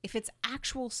 If it's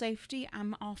actual safety,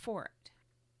 I'm all for it.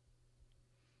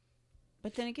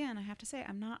 But then again, I have to say,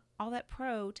 I'm not all that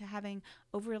pro to having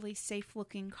overly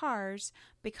safe-looking cars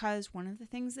because one of the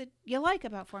things that you like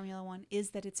about Formula One is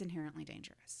that it's inherently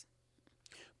dangerous.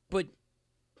 But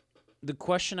the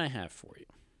question I have for you,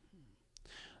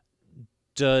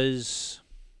 does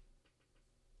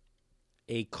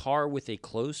a car with a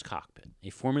closed cockpit, a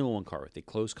Formula One car with a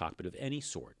closed cockpit of any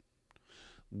sort,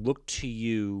 look to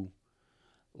you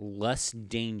less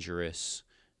dangerous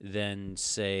than,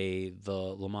 say, the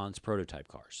Le Mans prototype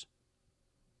cars,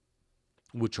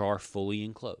 which are fully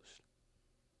enclosed?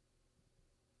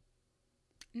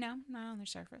 No, not on their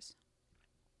surface.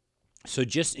 So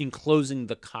just enclosing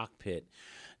the cockpit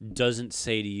doesn't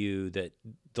say to you that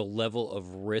the level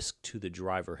of risk to the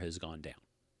driver has gone down?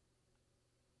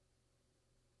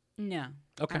 No,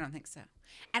 okay. I don't think so.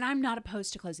 And I'm not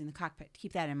opposed to closing the cockpit.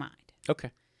 Keep that in mind. Okay.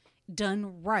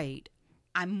 Done right,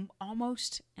 I'm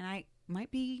almost, and I might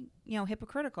be,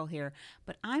 hypocritical here,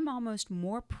 but I'm almost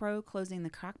more pro closing the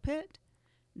cockpit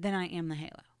than I am the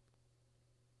halo.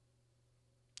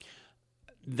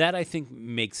 That, I think,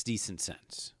 makes decent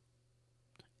sense.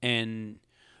 And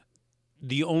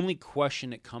the only question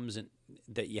that comes in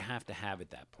that you have to have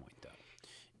at that point, though,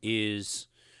 is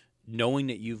knowing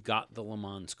that you've got the Le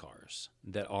Mans cars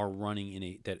that are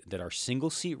running that are single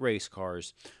seat race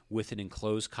cars with an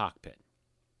enclosed cockpit.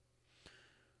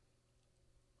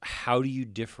 How do you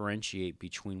differentiate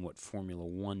between what Formula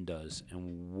One does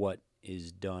and what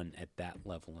is done at that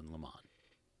level in Le Mans?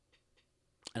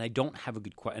 And I don't have a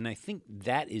good question. And I think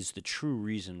that is the true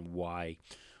reason why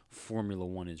Formula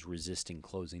One is resisting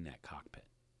closing that cockpit.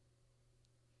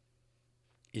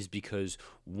 Is because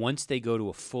once they go to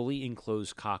a fully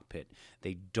enclosed cockpit,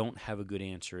 they don't have a good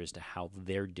answer as to how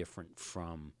they're different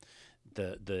from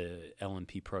the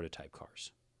LMP prototype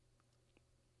cars,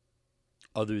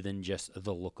 other than just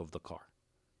the look of the car.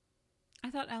 I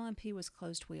thought LMP was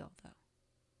closed wheel, though.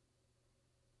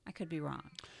 I could be wrong.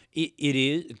 It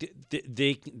is.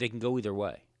 They can go either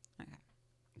way.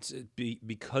 Okay.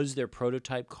 Because they're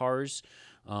prototype cars.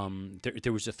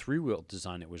 There was a 3-wheel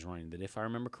design that was running that, if I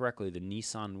remember correctly, the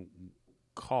Nissan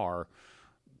car,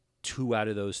 2 out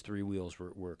of those 3 wheels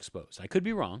were exposed. I could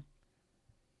be wrong.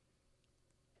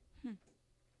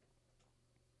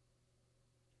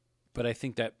 But I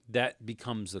think that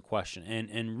becomes the question.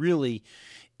 And really,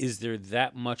 is there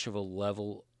that much of a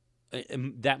level,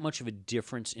 that much of a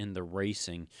difference in the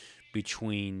racing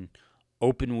between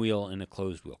open wheel and a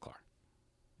closed wheel car?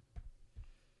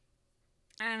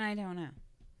 And I don't know.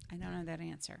 I don't know that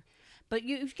answer. But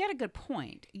you've got a good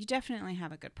point. You definitely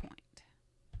have a good point.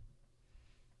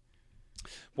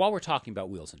 While we're talking about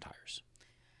wheels and tires.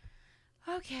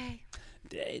 Okay.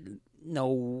 No,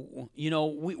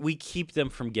 we keep them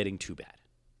from getting too bad.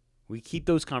 We keep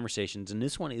those conversations, and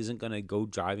this one isn't going to go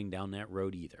driving down that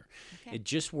road either. Okay. It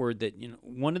just word that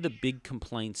one of the big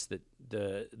complaints that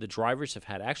the drivers have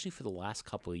had actually for the last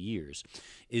couple of years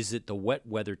is that the wet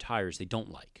weather tires they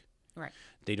don't like. Right.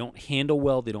 They don't handle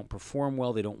well. They don't perform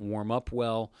well. They don't warm up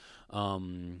well.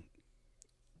 And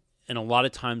a lot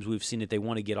of times we've seen that they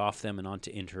want to get off them and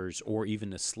onto inters or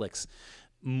even the slicks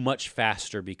much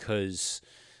faster because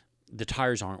the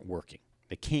tires aren't working.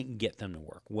 They can't get them to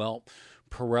work. Well,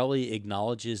 Pirelli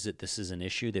acknowledges that this is an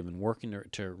issue. They've been working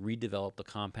to redevelop the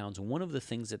compounds. And one of the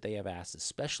things that they have asked,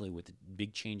 especially with the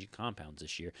big change in compounds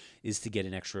this year, is to get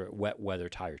an extra wet weather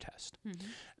tire test.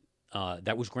 Mm-hmm.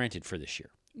 That was granted for this year.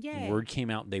 Yay. Word came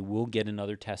out they will get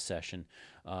another test session.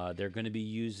 They're going to be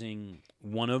using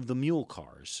one of the mule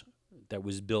cars that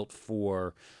was built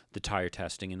for the tire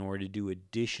testing in order to do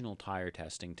additional tire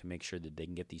testing to make sure that they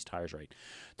can get these tires right.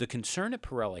 The concern that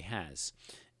Pirelli has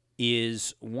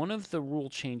is one of the rule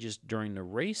changes during the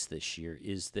race this year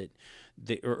is that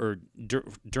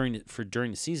during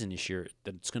the season this year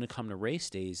that it's going to come to race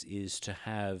days is to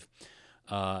have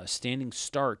standing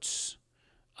starts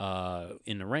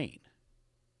in the rain.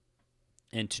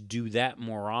 And to do that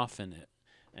more often,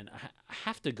 and I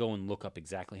have to go and look up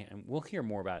exactly, and we'll hear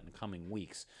more about it in the coming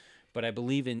weeks, But I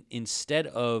believe instead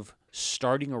of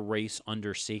starting a race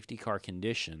under safety car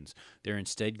conditions, they're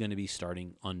instead going to be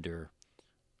starting under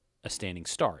a standing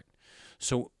start.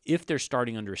 So if they're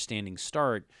starting under a standing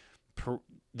start,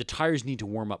 the tires need to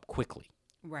warm up quickly.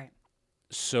 Right.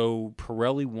 So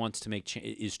Pirelli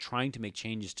is trying to make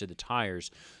changes to the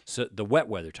tires, so the wet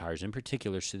weather tires in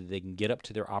particular, so that they can get up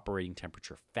to their operating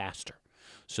temperature faster,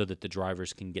 so that the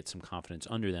drivers can get some confidence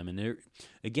under them. And there,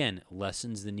 again,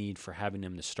 lessens the need for having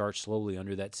them to start slowly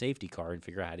under that safety car and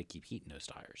figure out how to keep heat in those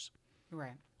tires.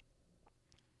 Right.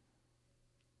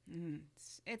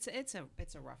 It's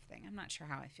a rough thing. I'm not sure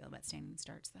how I feel about standing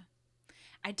starts, though.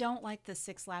 I don't like the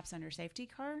 6 laps under safety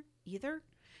car either,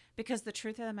 because the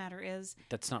truth of the matter is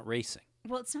that's not racing.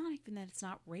 Well, it's not even that it's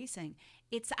not racing.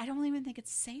 I don't even think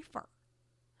it's safer,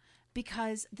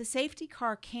 because the safety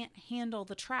car can't handle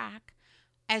the track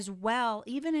as well,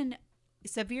 even in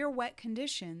severe wet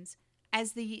conditions,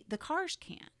 as the cars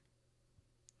can.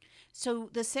 So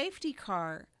the safety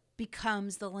car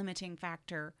becomes the limiting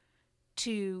factor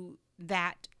to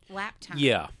that lap time.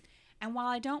 Yeah. And while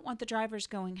I don't want the drivers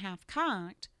going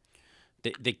half-cocked,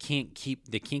 they can't get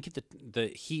the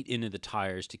heat into the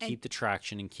tires to keep the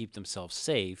traction and keep themselves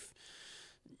safe.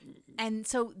 And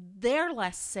so they're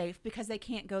less safe because they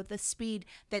can't go the speed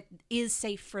that is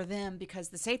safe for them, because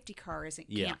the safety car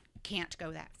can't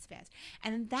go that fast.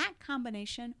 And that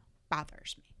combination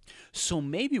bothers me. So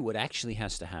maybe what actually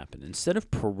has to happen, instead of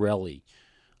Pirelli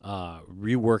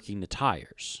reworking the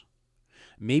tires,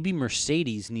 maybe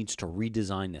Mercedes needs to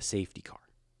redesign the safety car.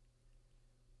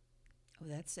 Oh,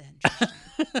 that's interesting.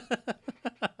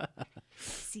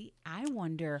 See, I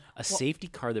wonder... A safety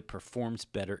car that performs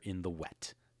better in the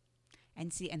wet.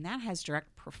 And that has direct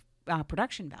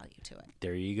production value to it.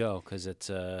 There you go, because it's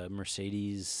a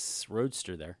Mercedes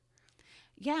Roadster there.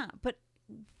 Yeah, but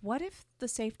what if the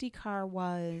safety car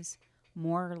was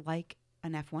more like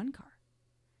an F1 car?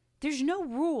 There's no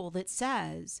rule that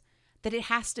says that it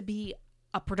has to be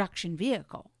a production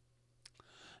vehicle.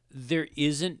 There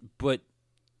isn't, but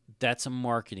that's a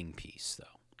marketing piece, though.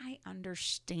 I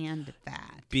understand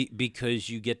that. Because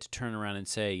you get to turn around and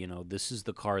say, this is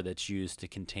the car that's used to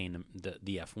contain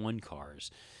the F1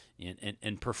 cars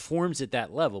and performs at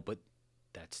that level. But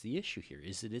that's the issue here,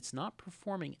 is that it's not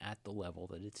performing at the level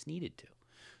that it's needed to.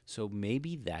 So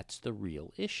maybe that's the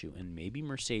real issue. And maybe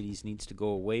Mercedes needs to go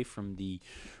away from the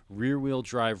rear-wheel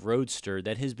drive Roadster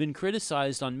that has been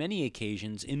criticized on many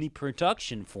occasions in the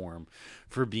production form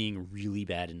for being really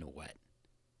bad in the wet.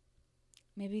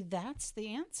 Maybe that's the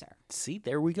answer. See,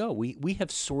 there we go. We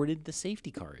have sorted the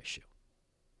safety car issue.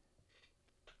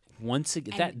 Once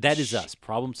again, that is us,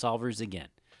 problem solvers again.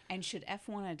 And should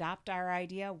F1 adopt our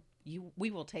idea,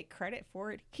 we will take credit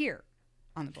for it here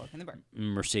on the Bloke and the Bird.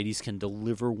 Mercedes can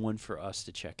deliver one for us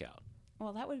to check out.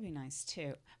 Well, that would be nice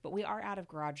too. But we are out of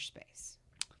garage space.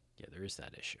 Yeah, there is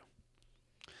that issue.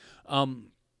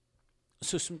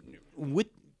 So with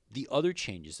the other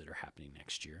changes that are happening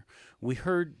next year, we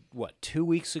heard, 2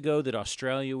 weeks ago that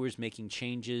Australia was making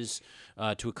changes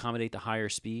to accommodate the higher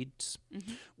speeds?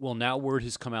 Mm-hmm. Well, now word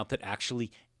has come out that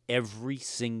actually every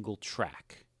single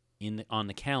track on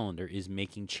the calendar is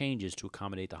making changes to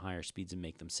accommodate the higher speeds and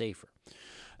make them safer.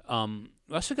 We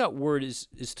also got word as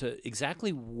to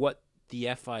exactly what the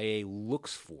FIA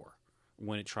looks for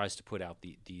when it tries to put out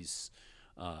these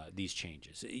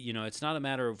changes. It's not a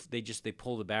matter of they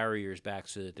pull the barriers back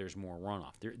so that there's more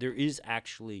runoff. There is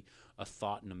actually a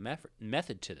thought and a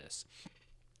method to this.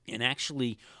 And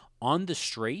actually, on the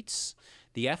straights,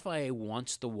 the FIA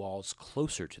wants the walls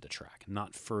closer to the track,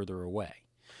 not further away.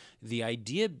 The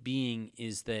idea being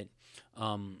is that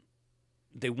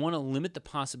they want to limit the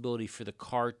possibility for the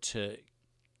car to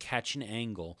catch an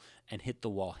angle and hit the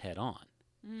wall head on.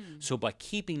 So by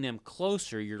keeping them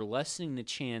closer, you're lessening the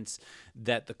chance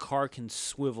that the car can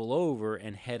swivel over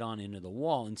and head on into the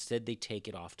wall. Instead, they take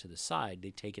it off to the side. They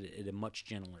take it at a much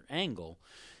gentler angle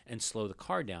and slow the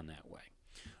car down that way.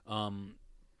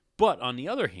 But on the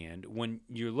other hand, when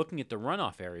you're looking at the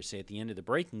runoff areas, say at the end of the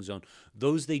braking zone,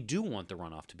 those they do want the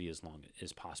runoff to be as long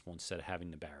as possible instead of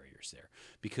having the barriers there,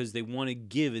 because they want to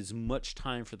give as much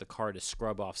time for the car to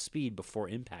scrub off speed before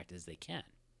impact as they can.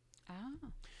 Oh.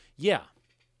 Yeah.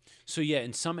 So yeah,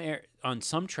 on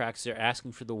some tracks they're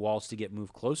asking for the walls to get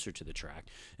moved closer to the track,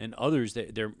 and others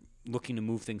they're looking to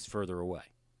move things further away.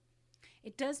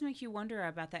 It does make you wonder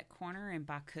about that corner in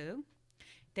Baku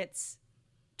that's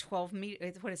 12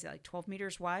 meters. What is it, like 12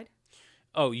 meters wide?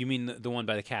 Oh, you mean the one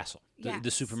by the castle,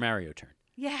 the Super Mario turn?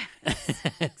 Yeah,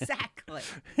 exactly.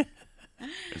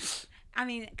 I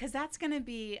mean, because that's going to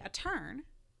be a turn,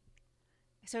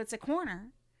 so it's a corner,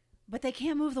 but they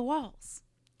can't move the walls.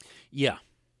 Yeah.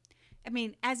 I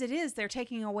mean, as it is, they're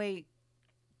taking away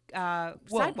Well,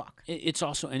 sidewalk. it's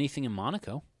also anything in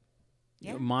Monaco.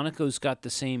 Yeah. Monaco's got the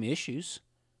same issues.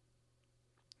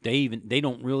 They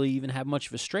don't really even have much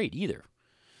of a straight either.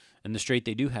 And the straight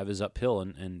they do have is uphill,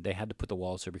 and they had to put the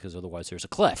walls there because otherwise there's a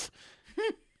cliff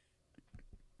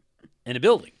and a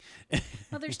building.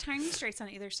 Well, there's tiny straights on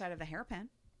either side of the hairpin.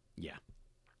 Yeah.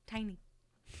 Tiny.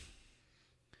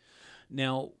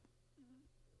 Now,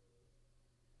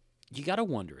 you got to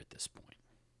wonder at this point.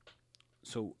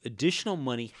 So additional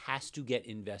money has to get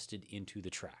invested into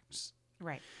the tracks.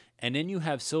 Right. And then you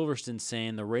have Silverstone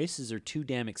saying the races are too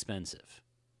damn expensive.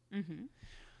 Mm-hmm.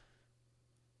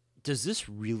 Does this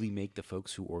really make the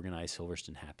folks who organize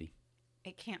Silverstone happy?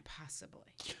 It can't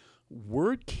possibly.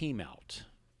 Word came out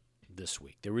this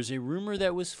week. There was a rumor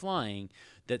that was flying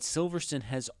that Silverstone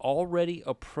has already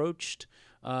approached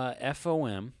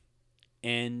FOM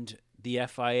and the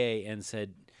FIA and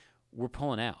said, we're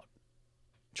pulling out.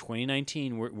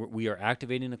 2019, we are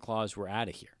activating the clause. We're out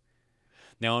of here.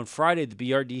 Now, on Friday, the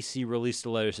BRDC released a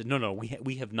letter that said, no,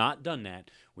 we have not done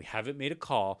that. We haven't made a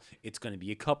call. It's going to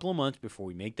be a couple of months before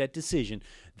we make that decision.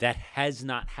 That has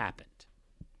not happened.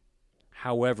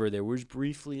 However, there was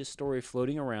briefly a story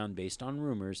floating around based on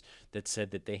rumors that said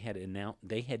that they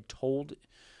had told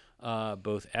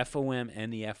both FOM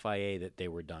and the FIA that they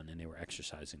were done and they were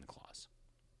exercising the clause.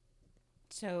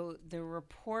 So the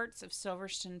reports of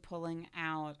Silverstone pulling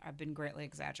out have been greatly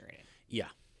exaggerated. Yeah.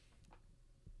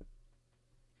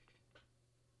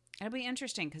 It'll be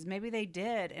interesting because maybe they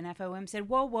did, and FOM said,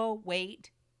 whoa,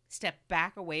 wait, step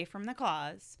back away from the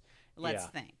clause. Let's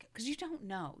think. Because you don't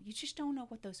know. You just don't know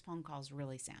what those phone calls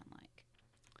really sound like.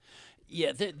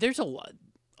 Yeah, there's a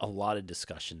lot of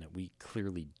discussion that we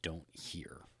clearly don't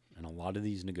hear. And a lot of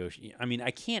these negotiations. I mean,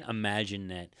 I can't imagine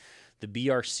that the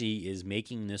BRC is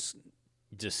making this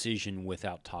decision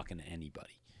without talking to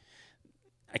anybody.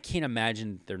 I can't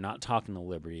imagine they're not talking to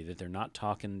Liberty, that they're not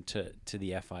talking to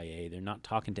the FIA, they're not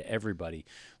talking to everybody,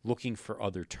 looking for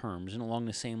other terms. And along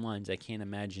the same lines, I can't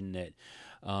imagine that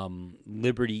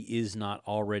Liberty is not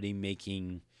already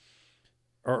making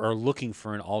or looking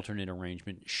for an alternate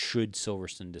arrangement should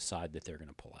Silverstone decide that they're going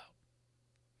to pull out.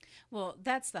 Well,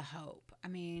 that's the hope. I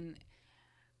mean,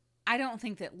 I don't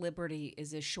think that Liberty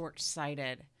is as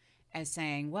short-sighted as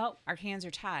saying, well, our hands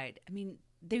are tied. I mean,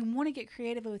 they want to get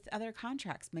creative with other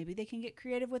contracts. Maybe they can get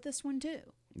creative with this one too.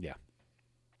 Yeah.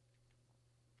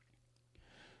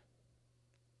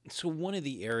 So one of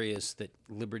the areas that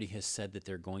Liberty has said that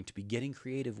they're going to be getting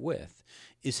creative with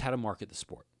is how to market the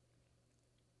sport.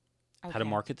 Okay. How to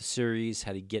market the series,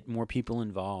 how to get more people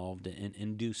involved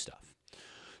and do stuff.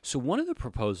 So one of the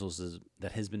proposals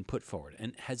that has been put forward,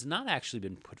 and has not actually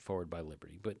been put forward by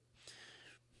Liberty, but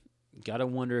got to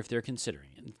wonder if they're considering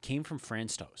it, came from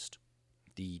Franz Tost,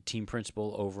 the team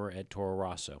principal over at Toro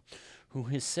Rosso, who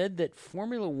has said that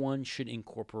Formula One should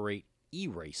incorporate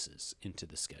e-races into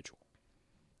the schedule.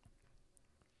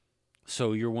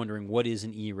 So you're wondering, what is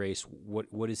an e-race?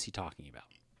 What is he talking about?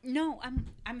 No,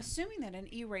 I'm assuming that an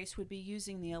e-race would be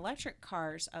using the electric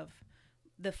cars of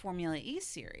the Formula E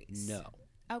series. No.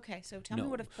 Okay, so tell me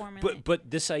what a Formula E... But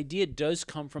this idea does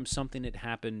come from something that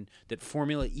happened that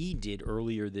Formula E did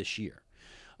earlier this year.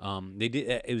 They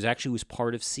did. It was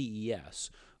part of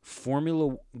CES.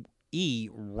 Formula E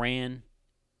ran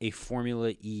a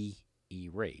Formula E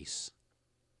race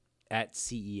at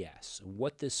CES.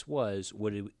 What this was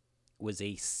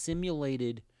a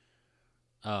simulated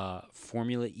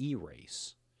Formula E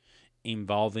race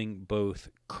involving both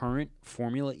current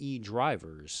Formula E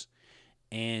drivers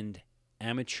and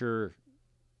amateur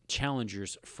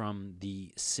challengers from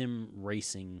the sim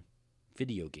racing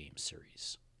video game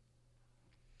series.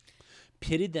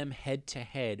 Pitted them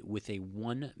head-to-head with a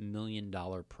 $1 million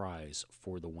prize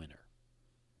for the winner.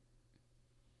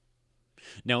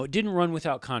 Now, it didn't run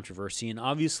without controversy, and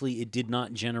obviously it did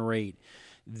not generate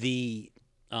the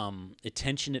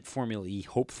attention that Formula E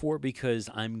hoped for, because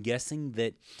I'm guessing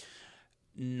that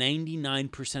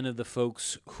 99% of the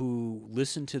folks who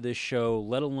listen to this show,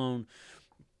 let alone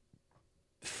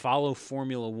follow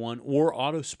Formula One or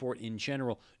autosport in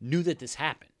general, knew that this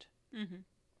happened. Mm-hmm.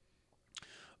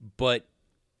 But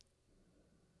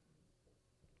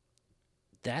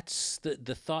that's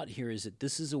the thought here, is that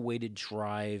this is a way to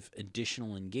drive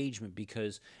additional engagement,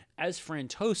 because as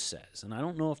Franz Tost says, and I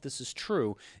don't know if this is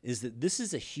true, is that this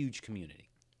is a huge community.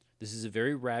 This is a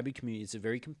very rabid community. It's a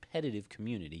very competitive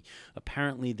community.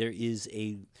 Apparently, there is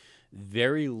a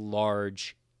very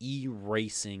large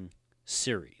e-racing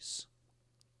series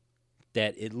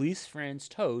that at least Franz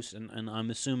Tost, and I'm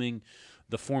assuming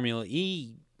the Formula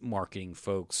E marketing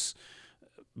folks,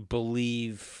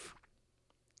 believe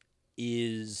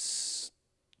is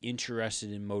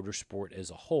interested in motorsport as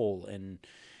a whole and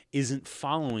isn't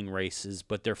following races,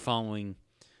 but they're following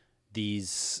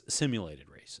these simulated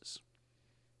races.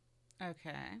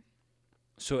 Okay.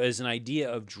 So as an idea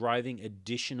of driving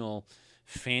additional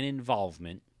fan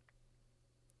involvement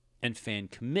and fan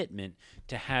commitment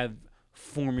to have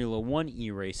Formula One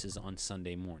e-races on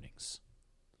Sunday mornings.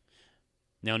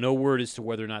 Now, no word as to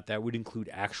whether or not that would include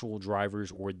actual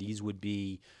drivers or these would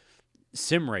be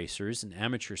sim racers and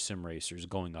amateur sim racers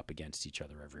going up against each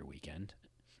other every weekend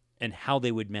and how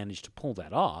they would manage to pull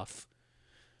that off.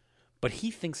 But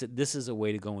he thinks that this is a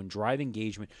way to go and drive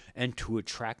engagement and to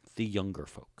attract the younger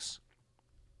folks.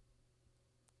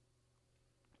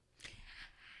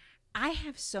 I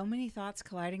have so many thoughts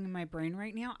colliding in my brain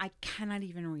right now, I cannot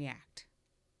even react.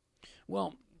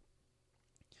 Well,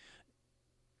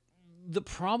 the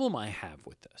problem I have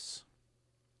with this,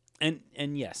 and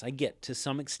yes, I get to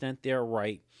some extent they're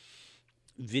right,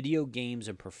 video games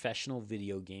and professional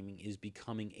video gaming is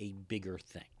becoming a bigger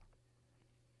thing.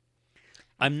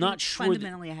 I'm not sure.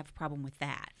 Fundamentally, I have a problem with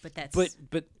that, but that's.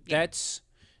 But that's,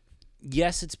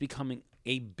 yes, it's becoming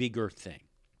a bigger thing.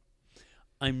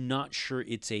 I'm not sure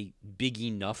it's a big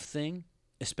enough thing,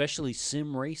 especially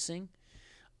sim racing.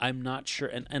 I'm not sure,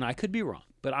 and I could be wrong,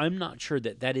 but I'm not sure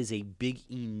that that is a big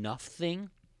enough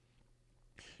thing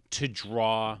to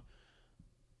draw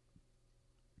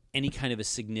any kind of a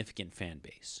significant fan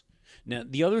base. Now,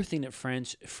 the other thing that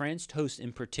Franz Tost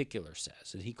in particular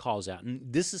says, that he calls out, and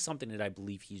this is something that I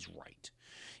believe he's right,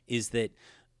 is that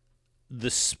the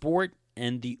sport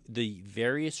and the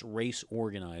various race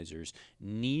organizers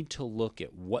need to look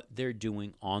at what they're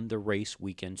doing on the race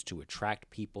weekends to attract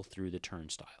people through the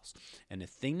turnstiles. And the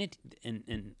thing that,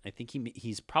 and I think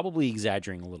he's probably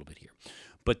exaggerating a little bit here,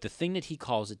 but the thing that he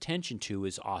calls attention to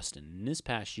is Austin. And this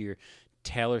past year,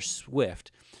 Taylor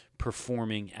Swift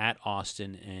performing at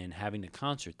Austin and having a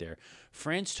concert there.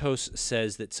 Franz Tost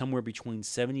says that somewhere between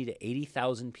 70 to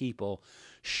 80,000 people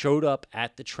showed up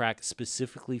at the track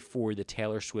specifically for the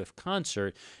Taylor Swift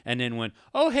concert and then went,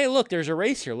 oh, hey, look, there's a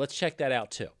race here. Let's check that out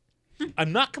too.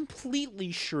 I'm not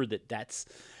completely sure that that's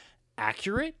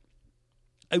accurate.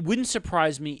 It wouldn't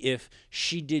surprise me if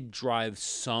she did drive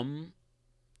some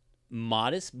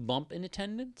modest bump in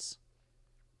attendance,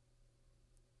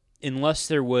 unless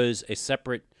there was a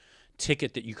separate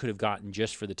ticket that you could have gotten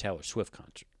just for the Taylor Swift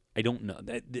concert. I don't know.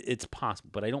 It's possible,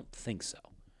 but I don't think so.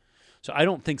 So I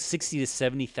don't think 60 to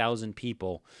 70,000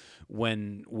 people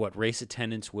when race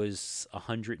attendance was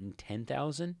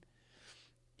 110,000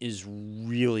 is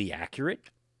really accurate.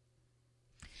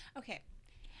 Okay.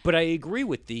 But I agree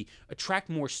with the attract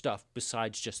more stuff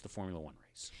besides just the Formula One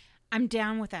race. I'm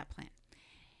down with that plan.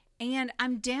 And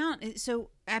I'm down. So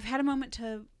I've had a moment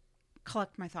to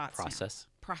collect my thoughts.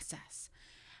 Process.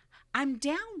 I'm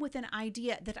down with an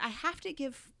idea that I have to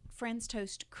give Franz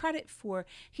Tost credit for.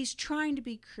 He's trying to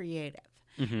be creative.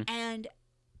 Mm-hmm. And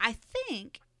I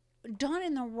think, done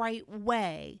in the right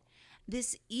way,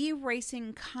 this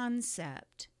e-racing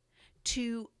concept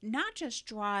to not just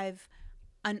drive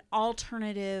an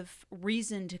alternative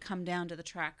reason to come down to the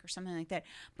track or something like that,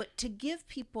 but to give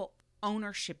people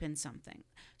ownership in something.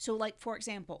 So, like, for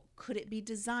example, could it be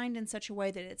designed in such a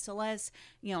way that it's less,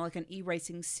 like an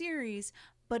e-racing series,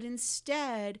 but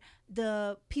instead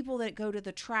the people that go to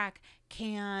the track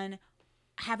can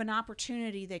have an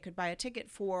opportunity they could buy a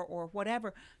ticket for or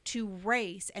whatever to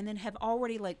race and then have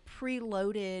already like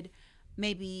preloaded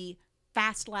maybe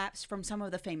fast laps from some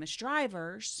of the famous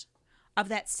drivers of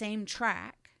that same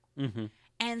track. Mm-hmm.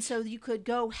 And so you could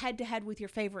go head to head with your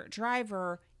favorite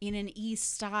driver in an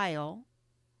e-style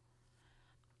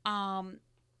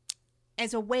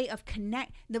as a way of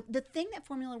connect. The thing that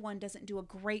Formula One doesn't do a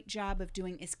great job of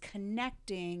doing is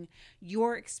connecting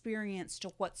your experience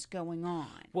to what's going on.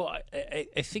 Well,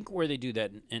 I think where they do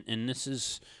that, and this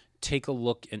is, take a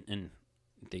look, and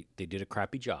they did a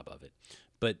crappy job of it,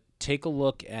 but take a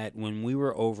look at when we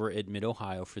were over at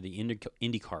Mid-Ohio for the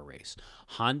IndyCar race.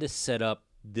 Honda set up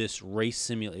this race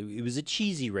simulation. It was a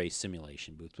cheesy race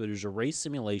simulation booth, but it was a race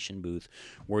simulation booth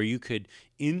where you could,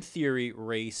 in theory,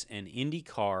 race an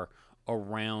IndyCar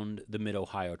around the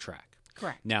Mid-Ohio track.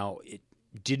 Correct. Now, it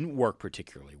didn't work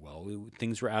particularly well.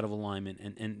 Things were out of alignment,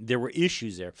 and there were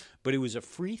issues there, but it was a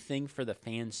free thing for the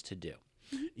fans to do.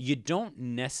 Mm-hmm. You don't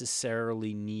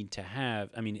necessarily need to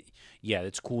have,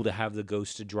 it's cool to have the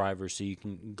ghosted drivers so you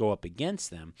can go up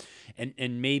against them,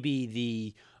 and maybe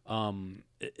the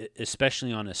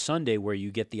especially on a Sunday where you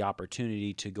get the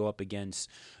opportunity to go up against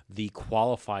the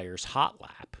qualifiers hot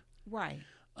lap, right?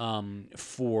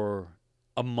 For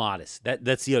a modest.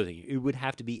 That's the other thing. It would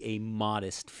have to be a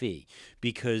modest fee,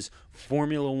 because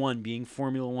Formula One, being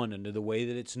Formula One under the way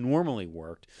that it's normally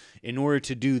worked, in order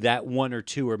to do that 1 or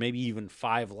 2 or maybe even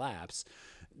 5 laps,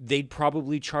 they'd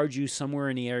probably charge you somewhere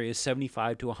in the area of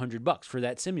 $75 to $100 for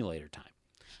that simulator time.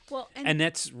 Well, and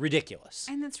that's ridiculous.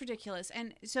 And that's ridiculous.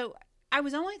 And so I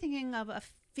was only thinking of a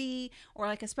fee or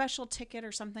like a special ticket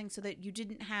or something so that you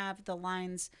didn't have the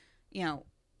lines,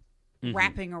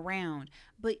 wrapping around.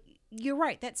 But you're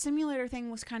right. That simulator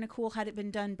thing was kind of cool. Had it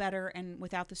been done better and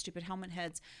without the stupid helmet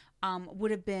heads,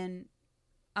 would have been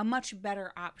a much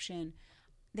better option.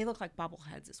 They look like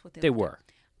bobbleheads. Is what they were.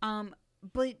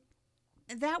 But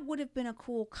that would have been a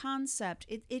cool concept.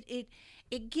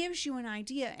 It gives you an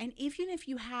idea. And even if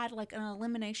you had like an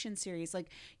elimination series, like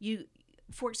you,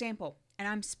 for example, and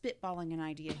I'm spitballing an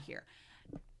idea here.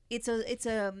 It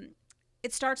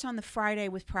starts on the Friday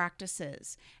with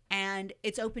practices, and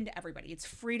it's open to everybody. It's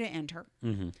free to enter.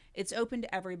 Mm-hmm. It's open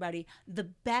to everybody. The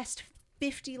best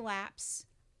 50 laps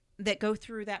that go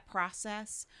through that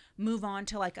process move on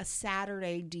to like a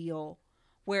Saturday deal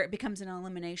where it becomes an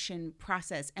elimination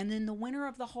process. And then the winner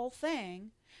of the whole thing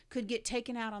could get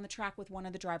taken out on the track with one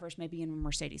of the drivers, maybe in a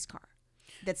Mercedes car.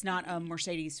 That's not a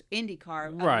Mercedes Indy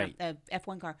car, right? A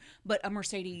F1 car, but a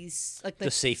Mercedes, like the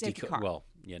safety car. Well,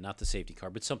 yeah, not the safety car,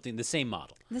 but something the same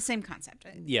model, the same concept.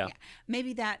 Yeah.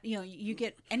 Maybe that you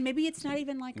get, and maybe it's not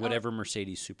even like whatever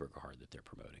Mercedes supercar that they're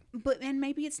promoting. And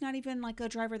maybe it's not even like a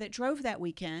driver that drove that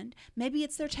weekend. Maybe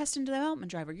it's their test and development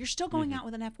driver. You're still going out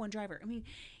with an F1 driver. I mean,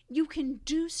 you can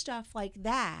do stuff like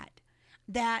that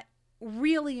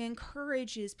really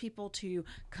encourages people to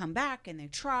come back, and they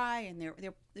try, and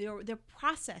they're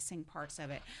processing parts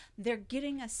of it. They're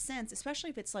getting a sense,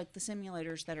 especially if it's like the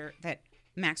simulators that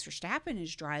Max Verstappen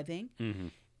is driving. Mm-hmm.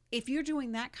 If you're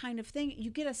doing that kind of thing,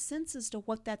 you get a sense as to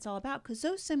what that's all about, because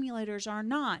those simulators are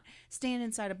not stand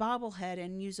inside a bobblehead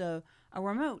and use a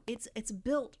remote. It's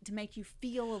built to make you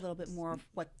feel a little bit more of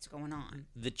what's going on.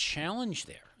 The challenge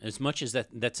there, as much as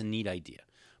that's a neat idea,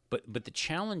 but the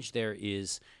challenge there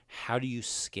is, how do you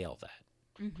scale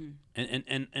that?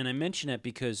 Mm-hmm. And I mention that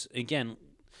because, again,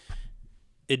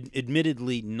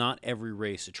 admittedly, not every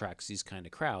race attracts these kind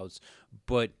of crowds,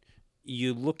 but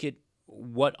you look at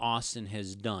what Austin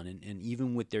has done, and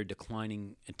even with their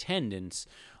declining attendance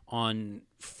on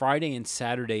Friday and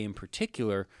Saturday in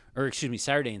particular,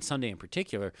 Saturday and Sunday in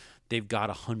particular, they've got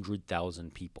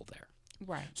 100,000 people there.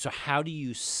 Right. So how do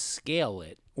you scale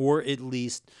it, or at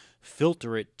least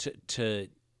filter it to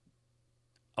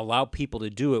allow people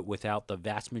to do it without the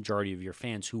vast majority of your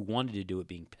fans who wanted to do it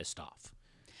being pissed off?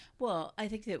 Well, I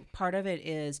think that part of it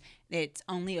is it's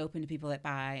only open to people that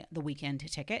buy the weekend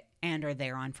ticket and are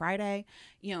there on Friday.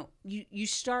 You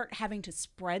start having to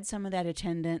spread some of that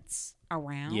attendance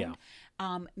around. Yeah.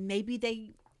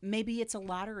 Maybe it's a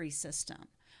lottery system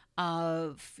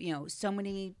of, so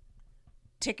many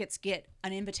tickets get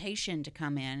an invitation to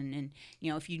come in, and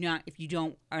if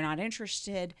you are not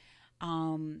interested,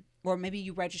 or maybe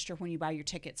you register when you buy your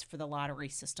tickets for the lottery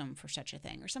system for such a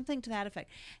thing, or something to that effect.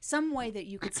 Some way that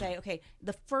you could say, okay,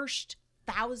 the first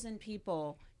 1,000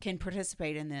 people can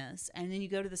participate in this, and then you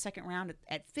go to the second round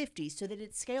at 50, so that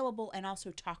it's scalable and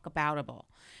also talk aboutable.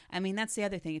 I mean, that's the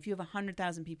other thing. If you have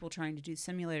 100,000 people trying to do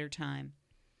simulator time,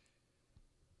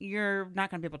 you're not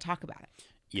going to be able to talk about it.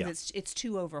 Yeah. It's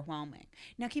too overwhelming.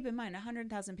 Now, keep in mind,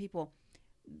 100,000 people,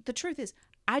 the truth is,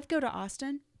 I'd go to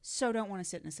Austin, so don't want to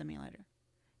sit in a simulator.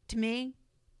 To me,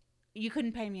 you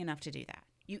couldn't pay me enough to do that.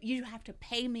 You have to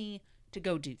pay me to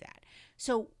go do that.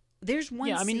 So there's one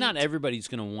seat. Yeah, I mean, not everybody's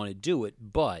going to want to do it,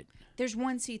 but there's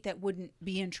one seat that wouldn't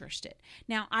be interested.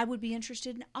 Now, I would be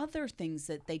interested in other things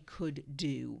that they could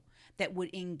do that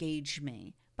would engage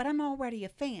me. But I'm already a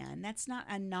fan. That's not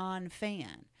a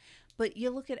non-fan. But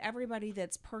you look at everybody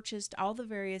that's purchased all the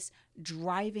various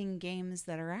driving games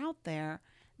that are out there,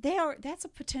 that's a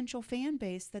potential fan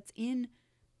base that's in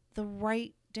the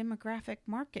right demographic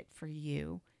market for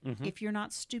you, if you're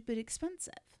not stupid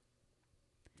expensive.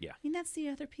 Yeah. I mean, that's the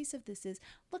other piece of this is,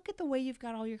 look at the way you've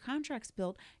got all your contracts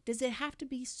built. Does it have to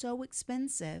be so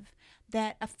expensive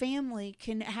that a family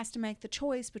has to make the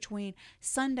choice between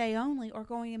Sunday only or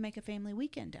going and make a family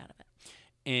weekend out of it?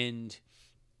 And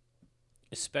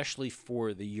especially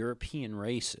for the European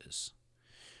races,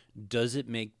 does it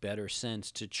make better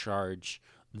sense to charge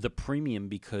the premium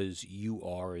because you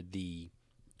are the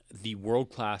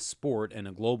world-class sport and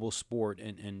a global sport,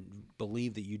 and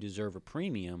believe that you deserve a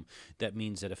premium? That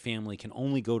means that a family can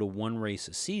only go to one race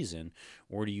a season,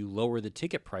 or do you lower the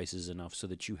ticket prices enough so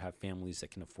that you have families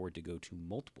that can afford to go to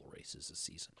multiple races a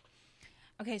season?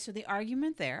 Okay, so the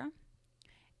argument there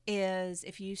is,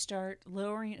 if you start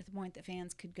lowering it to the point that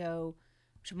fans could go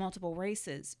to multiple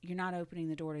races, you're not opening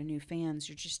the door to new fans.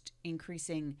 You're just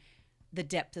increasing the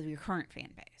depth of your current fan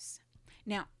base.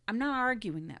 Now, I'm not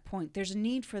arguing that point. There's a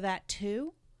need for that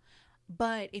too.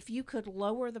 But if you could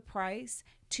lower the price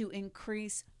to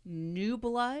increase new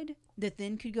blood that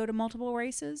then could go to multiple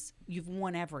races, you've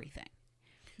won everything.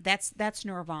 That's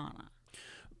nirvana.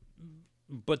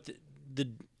 But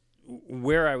the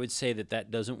where I would say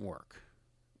that doesn't work,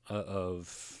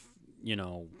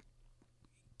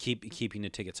 keeping the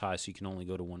tickets high so you can only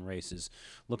go to one race is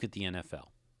look at the NFL.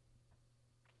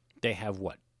 They have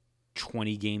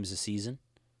 20 games a season?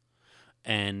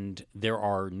 And there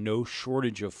are no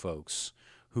shortage of folks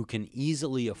who can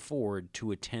easily afford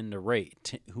to attend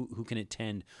who can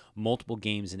attend multiple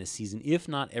games in a season, if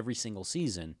not every single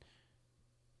season,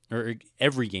 or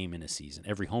every game in a season,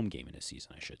 every home game in a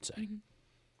season, I should say. Mm-hmm.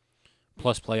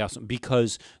 Plus playoffs,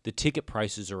 because the ticket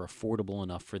prices are affordable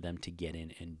enough for them to get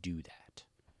in and do that.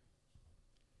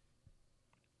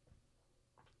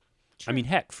 Sure. I mean,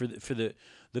 heck, for the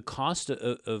cost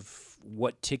of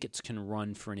what tickets can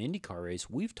run for an IndyCar race,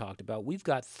 we've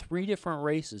got 3 different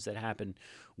races that happen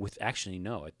with, actually,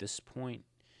 no, at this point,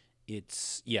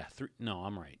 it's,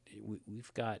 I'm right.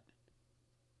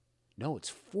 It's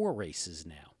 4 races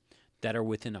now that are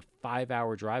within a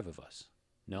 5-hour drive of us.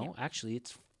 No, yep. Actually,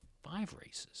 it's 5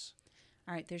 races.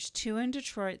 All right, there's 2 in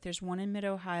Detroit, there's 1 in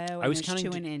Mid-Ohio, and there's 2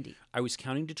 in Indy. I was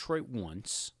counting Detroit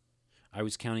once. I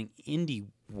was counting Indy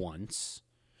once.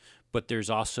 But there's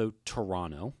also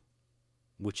Toronto,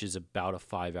 which is about a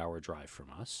 5-hour drive from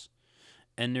us.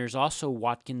 And there's also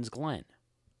Watkins Glen,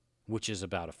 which is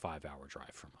about a 5-hour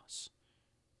drive from us.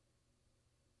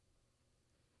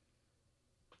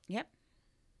 Yep.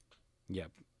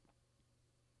 Yep.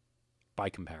 By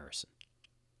comparison.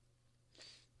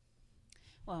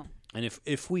 Well, and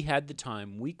if we had the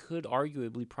time, we could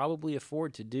arguably probably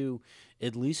afford to do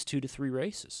at least 2 to 3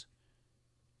 races,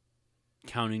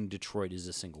 counting Detroit as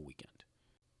a single weekend.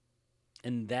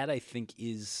 And that, I think,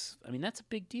 that's a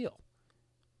big deal.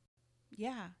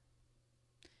 Yeah.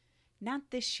 Not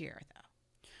this year, though.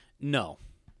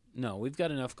 No, we've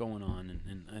got enough going on,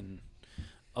 and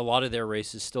a lot of their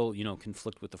races still,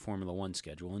 conflict with the Formula One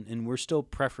schedule, and we're still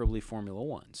preferably Formula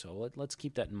One, so let's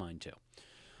keep that in mind, too.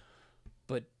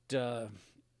 But the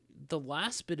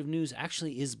last bit of news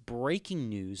actually is breaking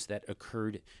news that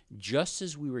occurred just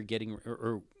as we were getting,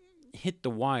 or hit the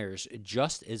wires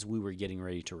just as we were getting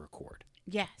ready to record.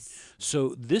 Yes.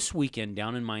 So this weekend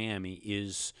down in Miami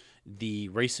is the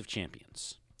Race of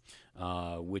Champions,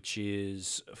 which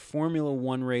is Formula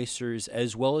One racers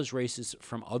as well as races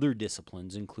from other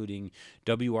disciplines, including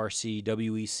WRC,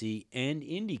 WEC, and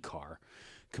IndyCar,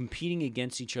 competing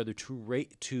against each other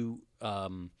to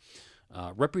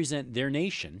represent their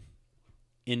nation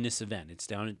in this event. It's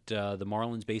down at the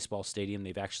Marlins Baseball Stadium.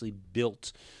 They've actually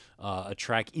built a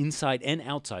track inside and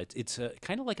outside. It's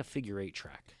kind of like a figure 8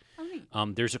 track.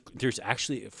 There's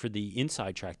actually, for the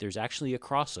inside track, there's actually a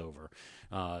crossover.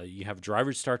 You have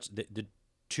drivers starts the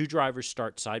 2 drivers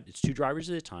start side. It's 2 drivers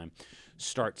at a time.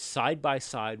 Start side by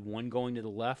side, one going to the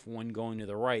left, one going to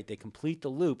the right. They complete the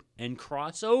loop and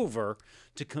cross over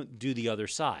to do the other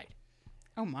side.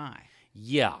 Oh my!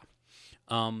 Yeah.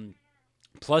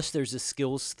 Plus, there's a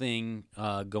skills thing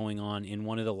going on in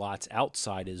one of the lots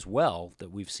outside as well that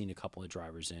we've seen a couple of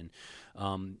drivers in.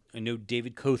 I know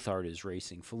David Coulthard is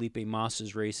racing. Filipe Massa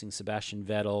is racing. Sebastian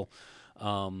Vettel.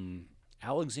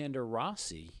 Alexander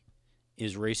Rossi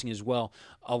is racing as well.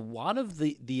 A lot of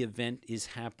the event is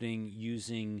happening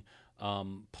using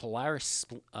Polaris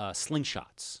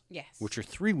slingshots, yes, which are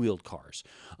 3-wheeled cars.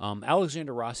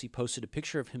 Alexander Rossi posted a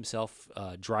picture of himself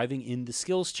driving in the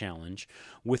skills challenge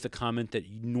with a comment that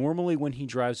normally when he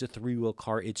drives a 3-wheel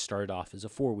car, it started off as a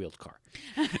 4-wheeled car.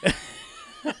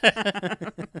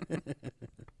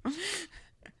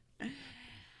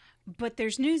 But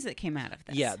there's news that came out of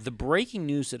this. Yeah, the breaking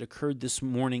news that occurred this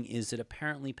morning is that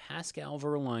apparently Pascal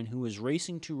Wehrlein, who is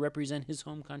racing to represent his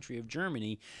home country of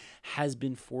Germany, has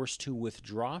been forced to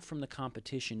withdraw from the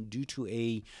competition due to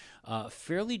a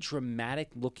fairly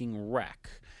dramatic-looking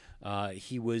wreck.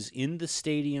 He was in the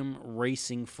stadium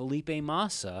racing Filipe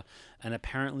Massa and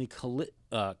apparently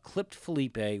clipped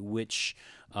Filipe, which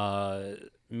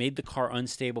made the car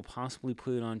unstable, possibly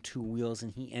put it on 2 wheels,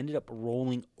 and he ended up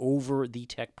rolling over the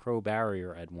Tech Pro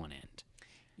barrier at one end.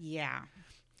 Yeah.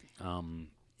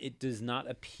 It does not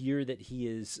appear that he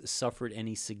has suffered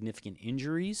any significant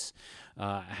injuries.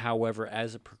 However,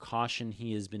 as a precaution,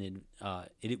 he has been.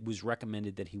 It was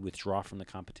recommended that he withdraw from the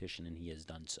competition, and he has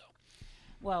done so.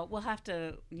 Well, we'll have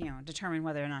to, determine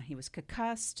whether or not he was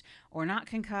concussed or not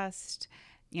concussed.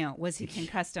 Was he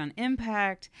concussed on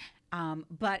impact?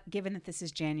 But given that this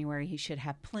is January, he should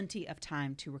have plenty of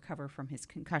time to recover from his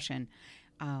concussion.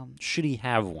 Should he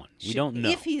have one? We don't know.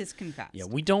 If he is concussed. Yeah,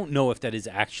 we don't know if that has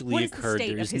actually What is occurred. the state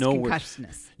There of is his nowhere.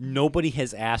 concussedness? Nobody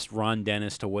has asked Ron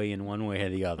Dennis to weigh in one way or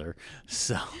the other.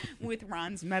 So With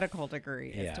Ron's medical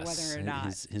degree as to whether or not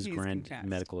his he's grand concussed.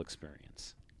 medical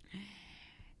experience.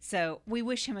 So we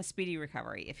wish him a speedy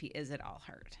recovery if he is at all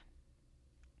hurt.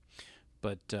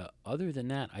 But other than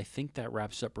that, I think that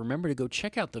wraps up. Remember to go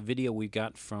check out the video we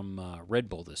got from Red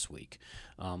Bull this week.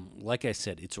 Like I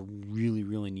said, it's a really,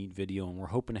 really neat video, and we're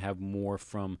hoping to have more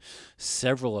from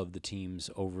several of the teams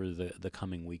over the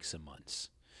coming weeks and months.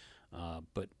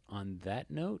 But on that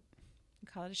note,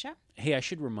 Call it a show. hey, I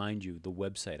should remind you the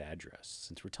website address,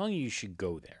 since we're telling you should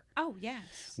go there. Oh,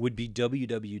 yes. Would be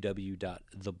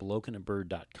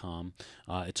www.theblokeandabird.com.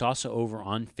 It's also over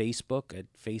on Facebook at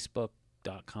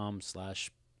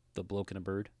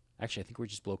facebook.com/theblokeandabird. Actually, I think we're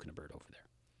just Bloke and a Bird over there.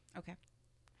 Okay.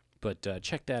 But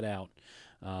check that out.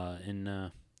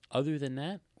 And other than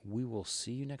that, we will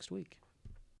see you next week.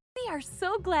 We are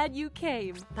so glad you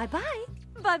came. Bye-bye.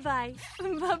 Bye-bye.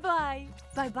 Bye-bye.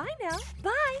 Bye-bye now.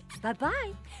 Bye.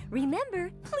 Bye-bye.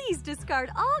 Remember, please discard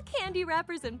all candy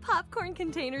wrappers and popcorn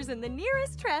containers in the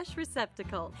nearest trash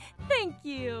receptacle. Thank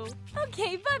you.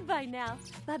 Okay, bye-bye now.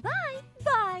 Bye-bye.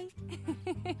 Bye.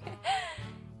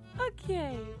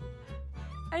 Okay.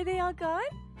 Are they all gone?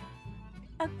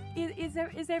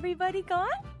 Is everybody gone?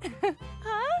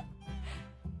 Huh?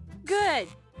 Good.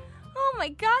 Oh my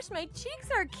gosh, my cheeks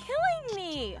are killing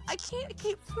me. I can't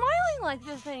keep smiling like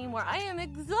this anymore. I am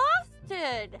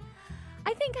exhausted.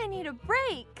 I think I need a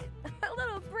break. A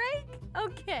little break?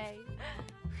 Okay.